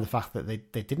unsettled by the fact that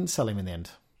they didn't sell him in the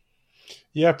end?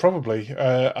 Yeah, probably.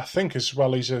 I think as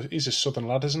well he's a southern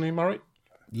lad, isn't he, Marriott?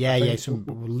 Yeah, some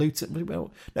Luton. No,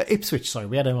 Ipswich. Sorry,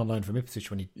 we had him on loan from Ipswich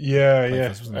when he.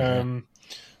 Yeah.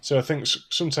 So I think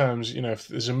sometimes if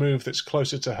there's a move that's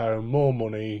closer to home, more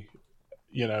money,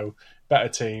 better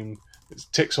team, it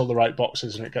ticks all the right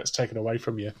boxes, and it gets taken away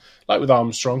from you, like with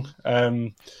Armstrong.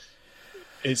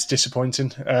 It's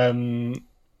disappointing,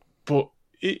 but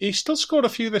he still scored a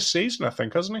few this season, I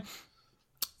think, hasn't he?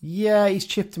 Yeah, he's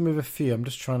chipped him with a few. I'm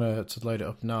just trying to load it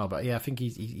up now. But yeah, I think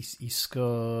he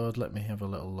scored, let me have a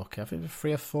little look. I think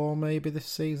 3 or 4 maybe this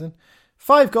season.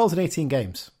 5 goals in 18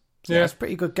 games. So that's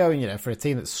pretty good going, for a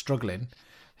team that's struggling.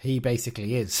 He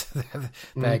basically is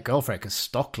their goal threat, because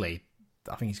Stockley,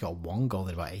 I think he's got 1 goal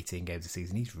in about 18 games this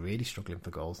season. He's really struggling for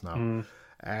goals now.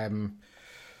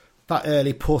 That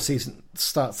early poor season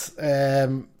starts,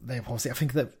 they obviously, I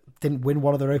think that didn't win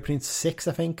one of their opening 6,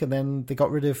 I think, and then they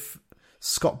got rid of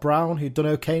Scott Brown, who'd done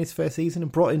okay in his first season,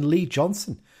 and brought in Lee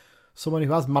Johnson, someone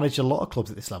who has managed a lot of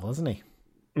clubs at this level, hasn't he?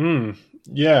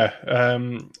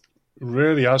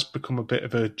 Really has become a bit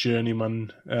of a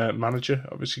journeyman manager.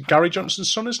 Obviously, Gary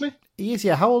Johnson's son, isn't he? He is,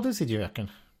 yeah. How old is he, do you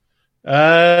reckon?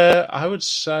 I would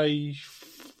say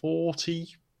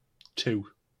 42.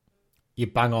 You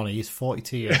bang on, he's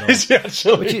 42 years Is he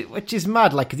actually? Which is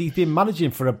mad, because he's been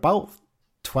managing for about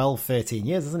 12, 13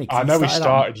 years, hasn't he? I know he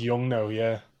started young now,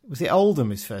 yeah. Was it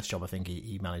Oldham, his first job? I think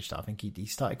he managed that. I think he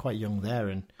started quite young there,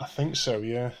 and I think so.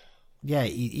 Yeah. Yeah,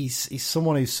 he's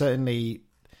someone who's certainly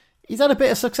he's had a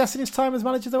bit of success in his time as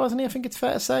manager, though, hasn't he? I think it's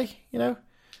fair to say. I'm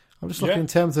just looking in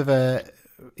terms of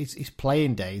his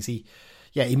playing days. He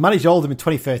managed Oldham in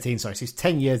 2013. Sorry, so it's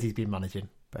 10 years he's been managing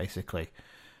basically.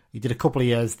 He did a couple of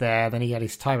years there. Then he had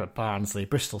his time at Barnsley,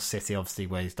 Bristol City, obviously,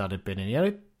 where his dad had been in. He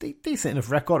had a decent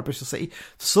enough record at Bristol City.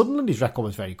 Sunderland, his record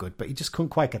was very good, but he just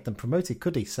couldn't quite get them promoted,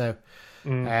 could he? So,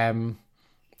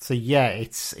 it's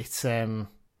an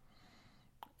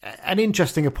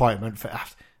interesting appointment.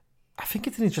 I think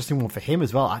it's an interesting one for him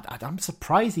as well. I'm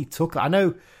surprised he took that. I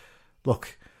know,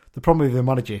 look, the problem with the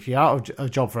manager, if you're out of a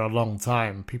job for a long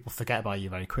time, people forget about you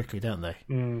very quickly, don't they?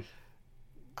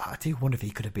 I do wonder if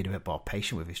he could have been a bit more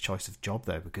patient with his choice of job,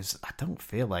 though, because I don't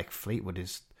feel like Fleetwood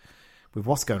is, with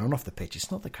what's going on off the pitch,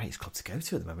 it's not the greatest club to go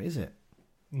to at the moment, is it?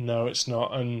 No, it's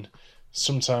not. And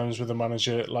sometimes with a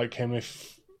manager like him,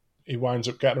 if he winds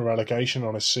up getting a relegation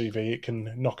on his CV, it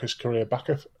can knock his career back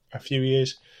a few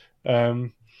years.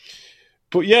 But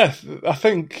yeah, I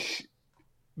think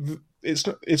it's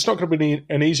not going to be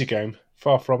an easy game.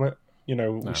 Far from it.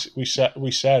 No.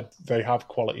 We said they have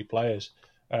quality players.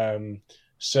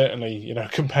 Certainly,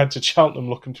 compared to Cheltenham,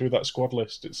 looking through that squad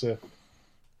list, it's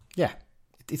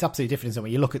absolutely different, isn't it?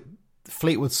 When you look at the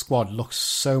Fleetwood squad, looks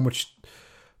so much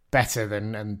better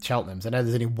than Cheltenham's. I know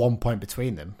there's only 1 point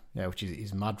between them, which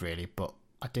is mad, really. But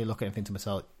I do look at it and think to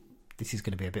myself, this is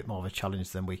going to be a bit more of a challenge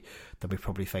than we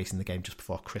probably face in the game just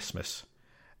before Christmas.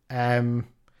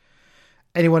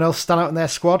 Anyone else stand out in their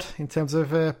squad in terms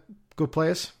of good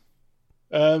players?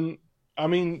 I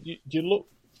mean, you look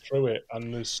through it,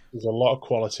 and there's a lot of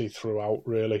quality throughout,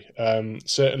 really.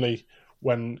 Certainly,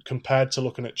 when compared to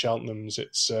looking at Cheltenham's,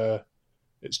 it's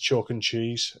chalk and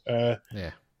cheese.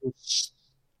 It's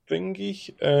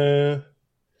Thingy,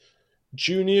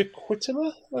 Junior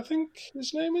Quittimer, I think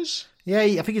his name is. Yeah,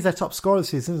 I think he's their top scorer this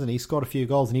season, isn't he? He scored a few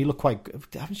goals, and he looked quite good.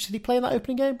 Did he play in that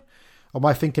opening game? Or am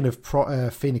I thinking of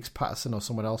Phoenix Patterson or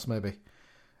someone else, maybe?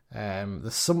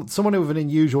 There's someone with an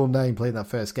unusual name playing that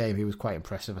first game. He was quite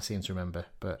impressive, I seem to remember.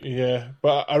 But yeah,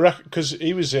 but I reckon because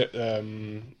he was at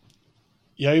he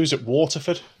was at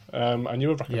Waterford. I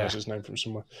knew I'd recognise his name from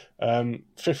somewhere.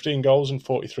 15 goals in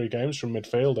 43 games from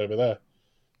midfield over there.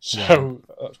 So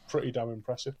that's pretty damn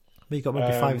impressive. He got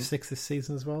maybe 5 or 6 this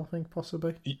season as well, I think,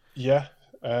 possibly. Yeah.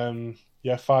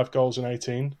 5 goals in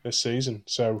 18 this season.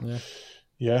 So,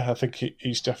 I think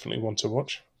he's definitely one to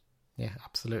watch. Yeah,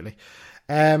 absolutely.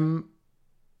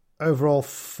 Overall,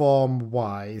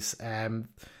 form-wise,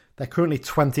 they're currently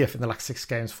 20th in the last 6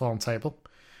 games form table.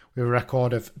 We have a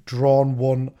record of drawn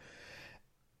 1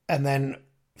 and then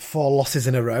 4 losses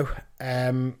in a row.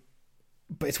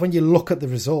 But it's when you look at the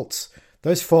results,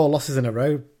 those 4 losses in a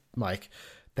row, Mike,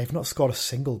 they've not scored a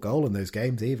single goal in those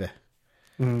games either.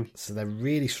 So they're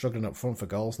really struggling up front for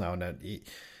goals now. And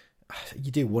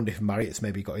you do wonder if Marriott's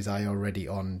maybe got his eye already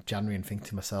on January and think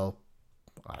to myself,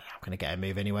 I'm going to get a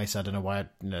move anyway, so I don't know why.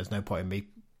 There's no point in me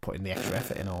putting the extra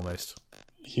effort in almost.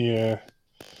 Yeah,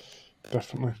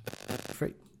 definitely.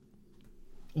 Free.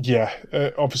 Yeah,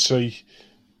 obviously,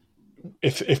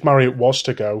 if Marriott was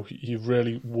to go, you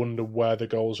really wonder where the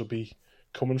goals will be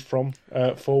coming from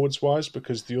forwards-wise,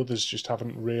 because the others just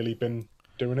haven't really been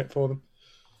doing it for them.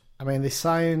 I mean, they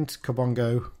signed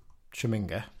Kabongo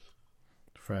Chiminga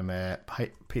from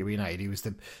Peterborough United.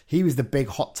 He was the big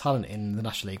hot talent in the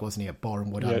National League, wasn't he, at Boreham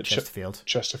Wood and Chesterfield?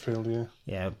 Chesterfield, yeah.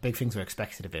 Yeah, big things were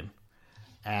expected of him.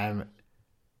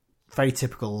 Very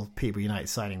typical Peterborough United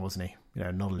signing, wasn't he?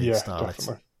 Non-league star.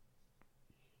 Definitely.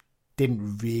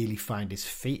 Didn't really find his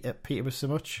feet at Peterborough so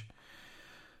much.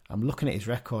 I'm looking at his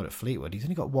record at Fleetwood. He's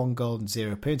only got 1 goal and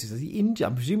 0 appearances. Is he injured?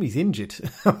 I'm presuming he's injured.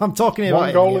 I'm talking about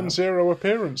 1 goal and 0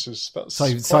 appearances. That's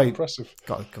quite impressive.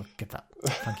 Got to get that.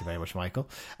 Thank you very much, Michael.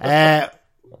 0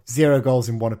 goals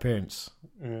in 1 appearance.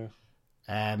 Yeah.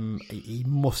 He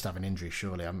must have an injury,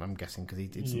 surely. I'm guessing, because he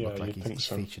doesn't look like he's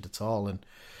featured at all. And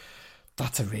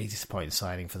that's a really disappointing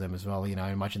signing for them as well.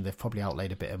 I imagine they've probably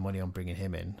outlaid a bit of money on bringing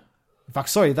him in. In fact,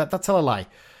 sorry, that's a lie.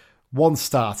 1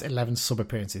 start, 11 sub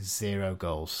appearances, 0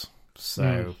 goals.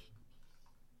 So,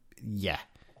 yeah,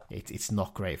 it's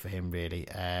not great for him, really.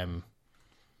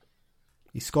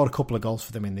 He scored a couple of goals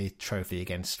for them in the trophy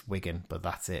against Wigan, but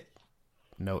that's it.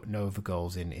 No other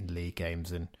goals in league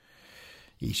games, and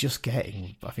he's just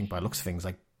getting, I think by looks of things,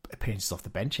 like appearances off the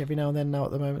bench every now and then now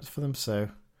at the moment for them. So,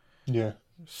 yeah,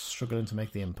 struggling to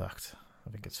make the impact, I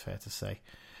think it's fair to say.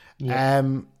 Yeah.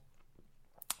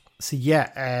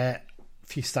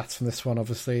 Few stats from this one,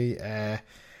 obviously.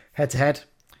 Head-to-head,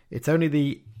 it's only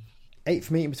the 8th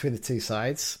meeting between the two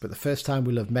sides, but the first time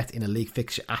we'll have met in a league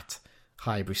fixture at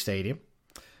Highbury Stadium.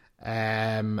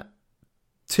 2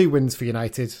 wins for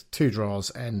United, 2 draws,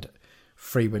 and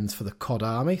 3 wins for the Cod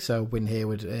Army, so a win here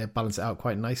would balance it out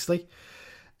quite nicely.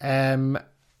 Head-to-head,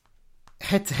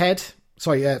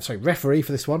 referee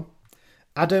for this one,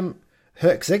 Adam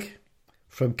Herczig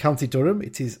from County Durham.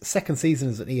 It's his 2nd season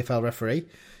as an EFL referee.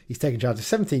 He's taken charge of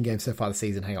 17 games so far this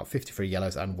season, handing out 53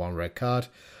 yellows and 1 red card.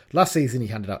 Last season, he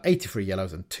handed out 83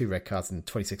 yellows and 2 red cards in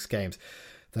 26 games.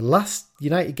 The last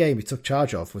United game he took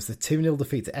charge of was the 2-0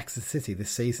 defeat to Exeter City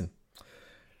this season.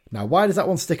 Now, why does that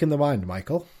one stick in the mind,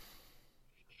 Michael?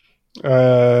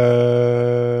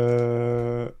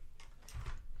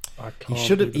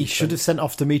 He should have sent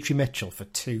off Dimitri Mitchell for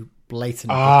 2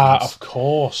 blatant bookings. Of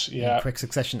course, yeah. In quick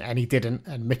succession, and he didn't.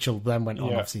 And Mitchell then went on,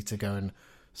 obviously, to go and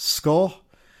score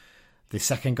the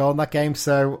 2nd goal in that game.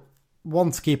 So,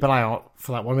 one to keep an eye out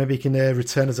for that one. Maybe he can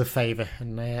return as a favour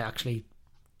and actually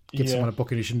give someone a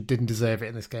booking who didn't deserve it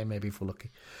in this game, maybe, if we're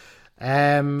lucky.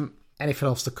 Anything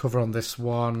else to cover on this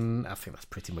one? I think that's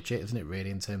pretty much it, isn't it,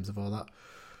 really, in terms of all that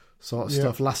sort of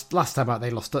stuff. Last time out, they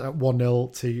lost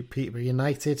 1-0 to Peterborough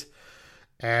United.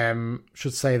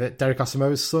 Should say that Derek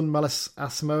Asamoah's son, Melis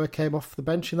Asamoah, came off the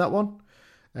bench in that one.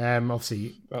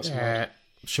 Obviously,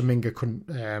 Shaminga couldn't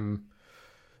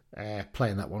play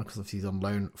in that one because obviously he's on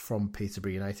loan from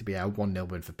Peterborough United. But yeah, 1-0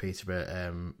 win for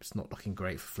Peterborough. It's not looking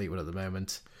great for Fleetwood at the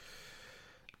moment.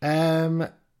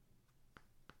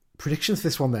 Predictions for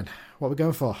this one then. What are we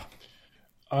going for?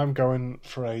 I'm going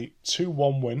for a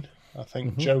 2-1 win. I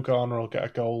think Joe Garner will get a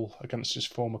goal against his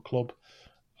former club.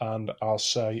 And I'll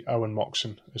say Owen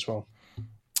Moxon as well.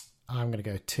 I'm going to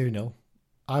go 2-0.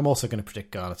 I'm also going to predict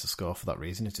Garner to score for that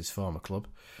reason. It's his former club.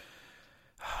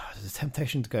 There's a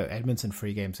temptation to go Edmonton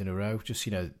 3 games in a row. Just,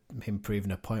 him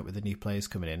proving a point with the new players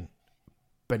coming in.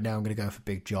 But now I'm going to go for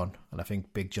Big John. And I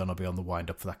think Big John will be on the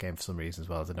wind-up for that game for some reason as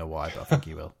well. I don't know why, but I think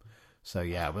he will. So,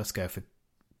 yeah, let's go for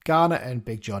Garner and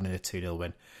Big John in a 2-0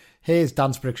 win. Here's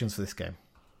Dan's predictions for this game.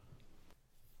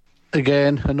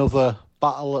 Again, another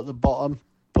battle at the bottom.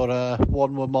 but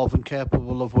one we're more than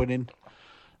capable of winning.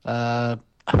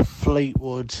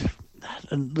 Fleetwood,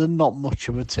 they're not much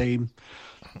of a team.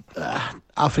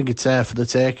 I think it's there for the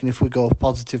taking if we go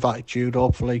positive attitude,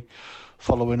 hopefully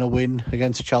following a win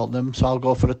against Cheltenham. So I'll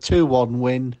go for a 2-1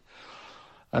 win,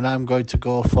 and I'm going to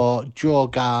go for Joe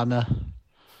Garner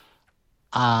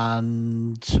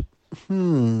and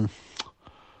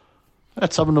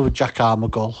let's have another Jack Armour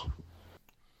goal.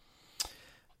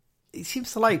 He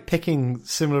seems to like picking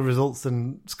similar results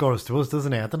and scorers to us,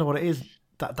 doesn't he? I don't know what it is.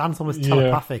 Dan's almost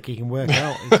telepathic. He can work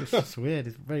out. It's just weird.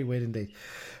 It's very weird indeed.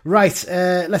 Right,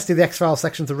 let's do the X-Files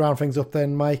section to round things up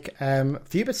then, Mike. A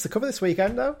few bits to cover this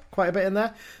weekend, though. Quite a bit in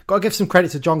there. Got to give some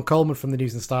credit to John Coleman from the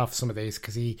News and Star for some of these,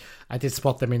 because I did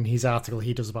spot them in his article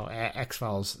he does about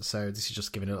X-Files, so this is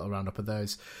just giving a little roundup of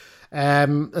those.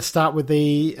 Let's start with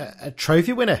the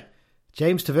trophy winner,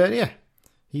 James Tavernier.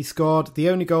 He scored the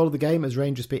only goal of the game as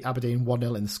Rangers beat Aberdeen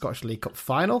 1-0 in the Scottish League Cup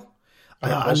final. It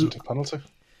wasn't a penalty.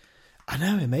 I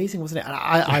know, amazing, wasn't it? And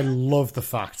I love the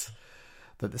fact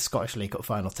that the Scottish League Cup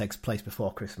final takes place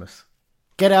before Christmas.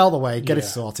 Get it out of the way, get it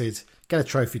sorted, get a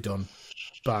trophy done.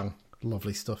 Bang.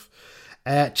 Lovely stuff.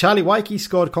 Charlie Wyke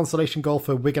scored a consolation goal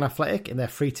for Wigan Athletic in their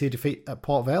 3-2 defeat at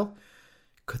Port Vale.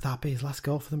 Could that be his last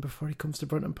goal for them before he comes to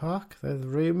Brunton Park? The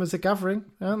rumours are gathering,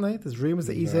 aren't they? There's rumours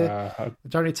that he's a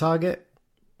January target.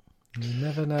 You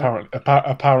never know.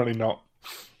 Apparently not.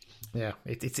 Yeah,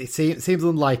 it seems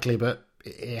unlikely, but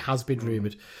it has been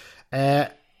rumoured.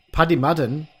 Paddy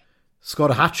Madden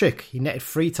scored a hat-trick. He netted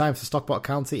 3 times for Stockport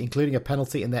County, including a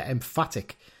penalty in their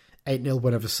emphatic 8-0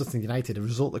 win over Sutton United, a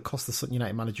result that cost the Sutton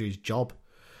United manager his job.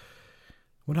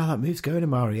 Wonder how that move's going,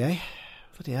 Amari, eh?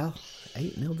 Bloody hell.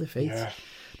 8-0 defeat. Yeah.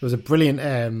 There was a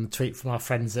brilliant tweet from our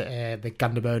friends at the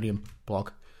Gandemonium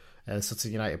blog, the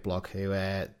Sutton United blog, who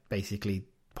basically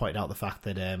pointed out the fact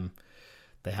that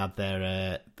they had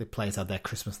the players had their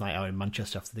Christmas night out in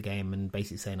Manchester after the game, and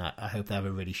basically saying, I hope they have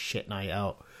a really shit night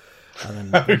out.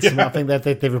 And then I think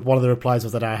that one of the replies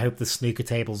was that I hope the snooker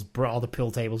tables, all the pool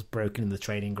tables broken in the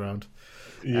training ground.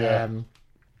 Yeah.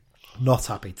 Not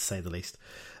happy to say the least.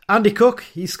 Andy Cook,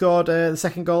 he scored the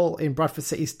second goal in Bradford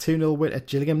City's 2-0 win at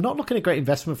Gillingham. Not looking a great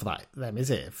investment for them, is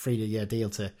it? A 3-year deal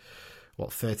to,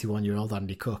 31-year-old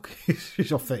Andy Cook.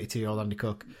 He's not 32-year-old Andy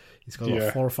Cook. He's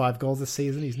got 4 or 5 goals this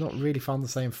season. He's not really found the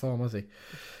same form, has he?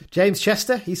 James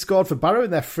Chester, he scored for Barrow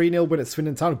in their 3-0 win at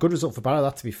Swindon Town. Good result for Barrow,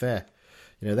 that to be fair.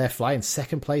 You know, they're flying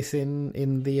second place in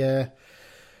the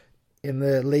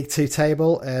League Two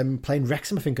table, playing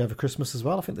Wrexham, I think, over Christmas as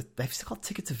well. I think that they've still got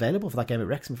tickets available for that game at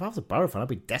Wrexham. If I was a Barrow fan, I'd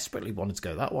be desperately wanting to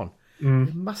go to that one.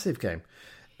 Massive game.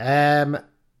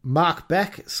 Mark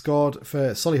Beck scored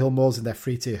for Solihull Moors in their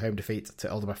 3-2 home defeat to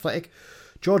Oldham Athletic.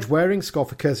 George Waring scored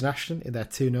for Curzon Ashton in their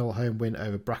 2-0 home win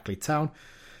over Brackley Town.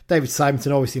 David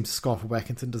Simonton always seems to score for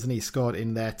Workington, doesn't he? He scored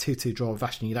in their 2-2 draw with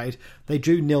Ashton United. They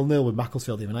drew 0-0 with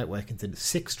Macclesfield the other night, Workington.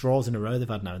 6 draws in a row they've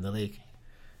had now in the league.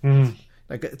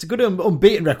 Like, it's a good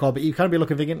unbeaten record, but you kind of be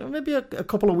looking thinking, maybe a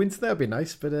couple of wins there would be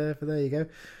nice, but there you go.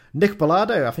 Nick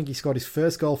Ballardo, I think he scored his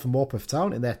first goal for Morpeth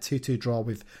Town in their 2-2 draw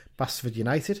with Basford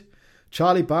United.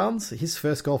 Charlie Barnes, his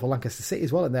first goal for Lancaster City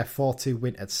as well in their 4-2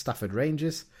 win at Stafford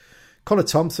Rangers. Connor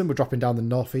Thompson, we're dropping down the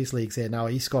North East Leagues here now.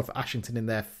 He scored for Ashington in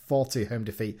their 4-2 home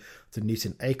defeat to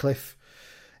Newton Aycliffe.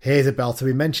 Here's a belter.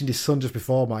 We mentioned his son just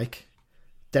before, Mike.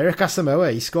 Derek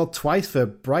Asamoah, he scored twice for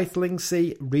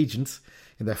Brightlingsea Regents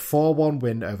in their 4-1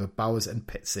 win over Bowers and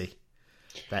Pitsea.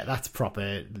 That's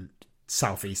proper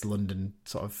South East London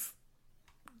sort of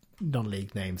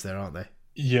non-league names there, aren't they?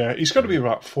 Yeah, he's got to be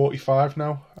about 45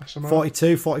 now, Asamoah.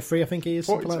 42, 43, I think he is.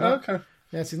 42, something like that. Okay.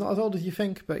 Yes, he's not as old as you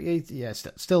think, but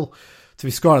still, to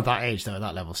be scoring at that age, though, at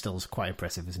that level, still is quite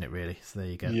impressive, isn't it, really? So there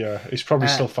you go. Yeah, he's probably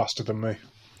still faster than me.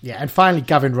 Yeah, and finally,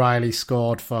 Gavin Riley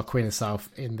scored for Queen of South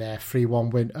in their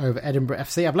 3-1 win over Edinburgh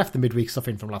FC. I've left the midweek stuff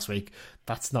in from last week.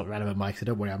 That's not relevant, Mike, so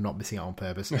don't worry, I'm not missing it on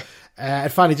purpose.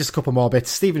 And finally, just a couple more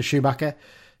bits. Stephen Schumacher,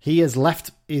 he has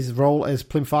left his role as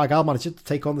Plymouth Argyle manager to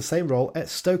take on the same role at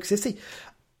Stoke City.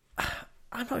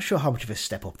 I'm not sure how much of a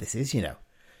step up this is, you know,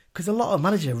 because a lot of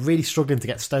managers are really struggling to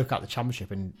get Stoke out of the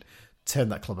Championship and turn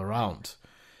that club around.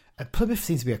 And Plymouth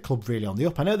seems to be a club really on the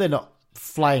up. I know they're not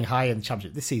flying high in the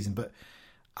Championship this season, but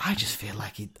I just feel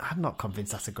like I'm not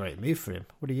convinced that's a great move for him.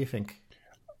 What do you think?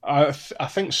 I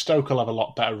think Stoke will have a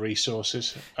lot better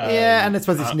resources. Yeah, and I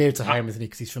suppose it's near to home, isn't he?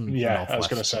 Because he's from the Northwest. I was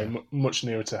going to say, much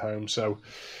nearer to home. So,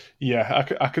 yeah,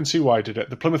 I can see why he did it.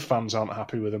 The Plymouth fans aren't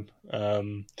happy with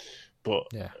him.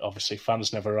 But obviously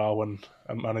fans never are when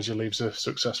a manager leaves a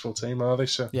successful team, are they?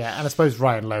 So yeah, and I suppose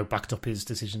Ryan Lowe backed up his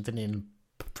decision, didn't he? And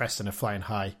Preston are flying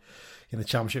high in the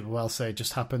Championship as well, so it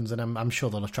just happens, and I'm sure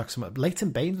they'll attract some. Leighton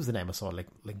Baines was the name I saw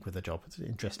linked with the job. It's an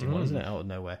interesting one, isn't it? Out of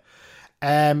nowhere.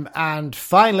 And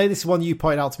finally, this is one you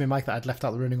pointed out to me, Mike, that I'd left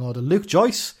out the running order. Luke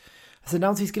Joyce has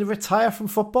announced he's going to retire from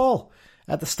football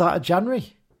at the start of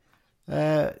January.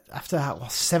 After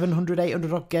 700,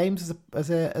 800 odd games as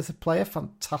a player.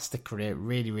 Fantastic career,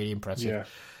 really, really impressive.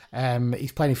 Yeah.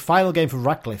 He's playing his final game for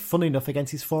Radcliffe, funny enough,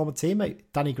 against his former teammate,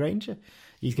 Danny Granger.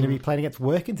 He's going to be playing against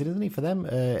Workington, isn't he, for them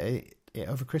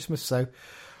over Christmas. So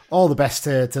all the best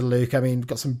to Luke. I mean,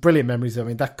 got some brilliant memories. I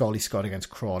mean, that goal he scored against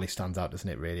Crawley stands out, doesn't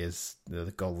it, really, as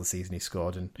the goal of the season he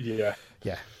scored. And yeah.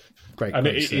 Great. And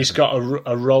he's got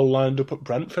a role lined up at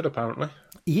Brentford, apparently.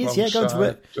 He is, going to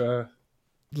work.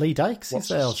 Lee Dykes is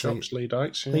there. Lee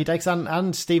Dykes, yeah. Lee Dykes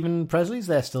and Stephen Presley's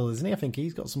there still, isn't he? I think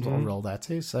he's got some sort of role there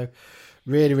too. So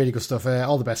really, really good stuff.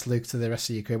 All the best, Luke, to the rest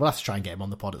of your career. We'll have to try and get him on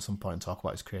the pod at some point and talk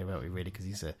about his career, won't we, really? Because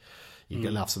you're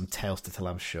going to have some tales to tell,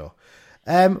 I'm sure.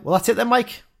 Well, that's it then,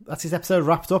 Mike. That's his episode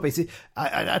wrapped up.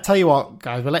 I tell you what,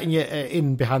 guys, we're letting you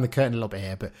in behind the curtain a little bit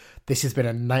here, but this has been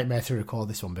a nightmare to record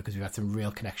this one because we've had some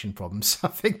real connection problems. I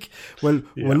think we're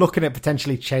looking at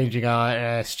potentially changing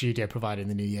our studio provider in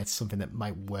the new year to something that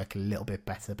might work a little bit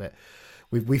better, but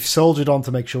we've soldiered on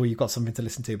to make sure you've got something to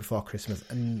listen to before Christmas.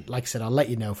 And like I said, I'll let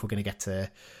you know if we're going to get to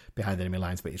behind enemy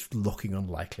lines, but it's looking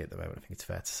unlikely at the moment. I think it's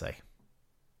fair to say.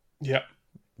 Yeah.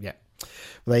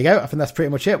 Well, there you go. I think that's pretty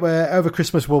much it. Over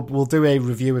Christmas, we'll do a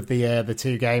review of the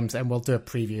two games, and we'll do a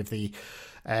preview of the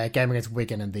game against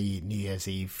Wigan and the New Year's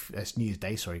Day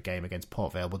game against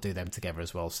Port Vale. We'll do them together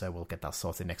as well, so we'll get that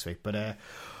sorted next week. But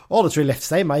all that's really left to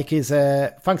say, Mike, is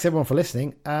thanks everyone for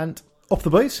listening, and up the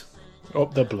Blues.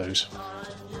 Up the Blues.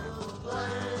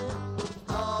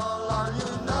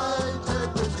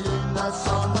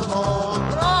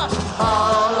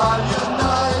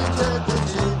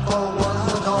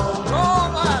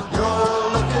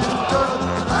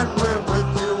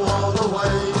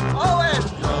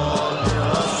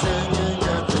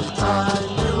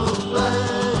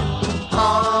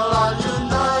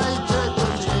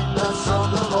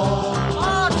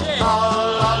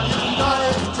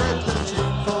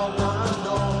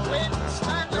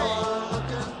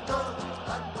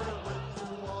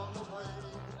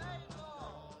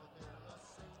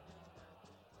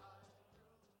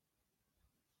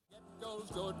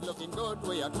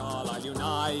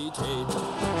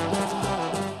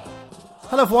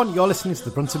 Hello everyone, you're listening to the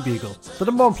Brunton Bugle, the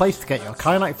number one place to get your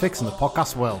Car United fix in the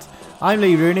podcast world. I'm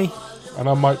Lee Rooney. And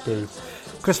I'm Mike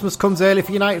Booth. Christmas comes early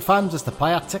for United fans as the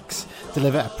Piatics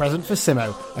deliver a present for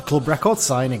Simo, a club record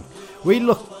signing. We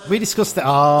discussed it.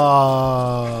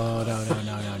 Oh,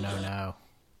 no.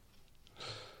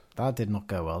 That did not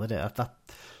go well, did it? That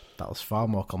was far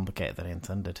more complicated than I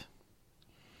intended.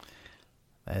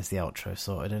 There's the outro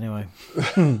sorted anyway.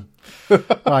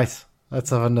 Right, let's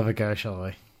have another go, shall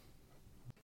we?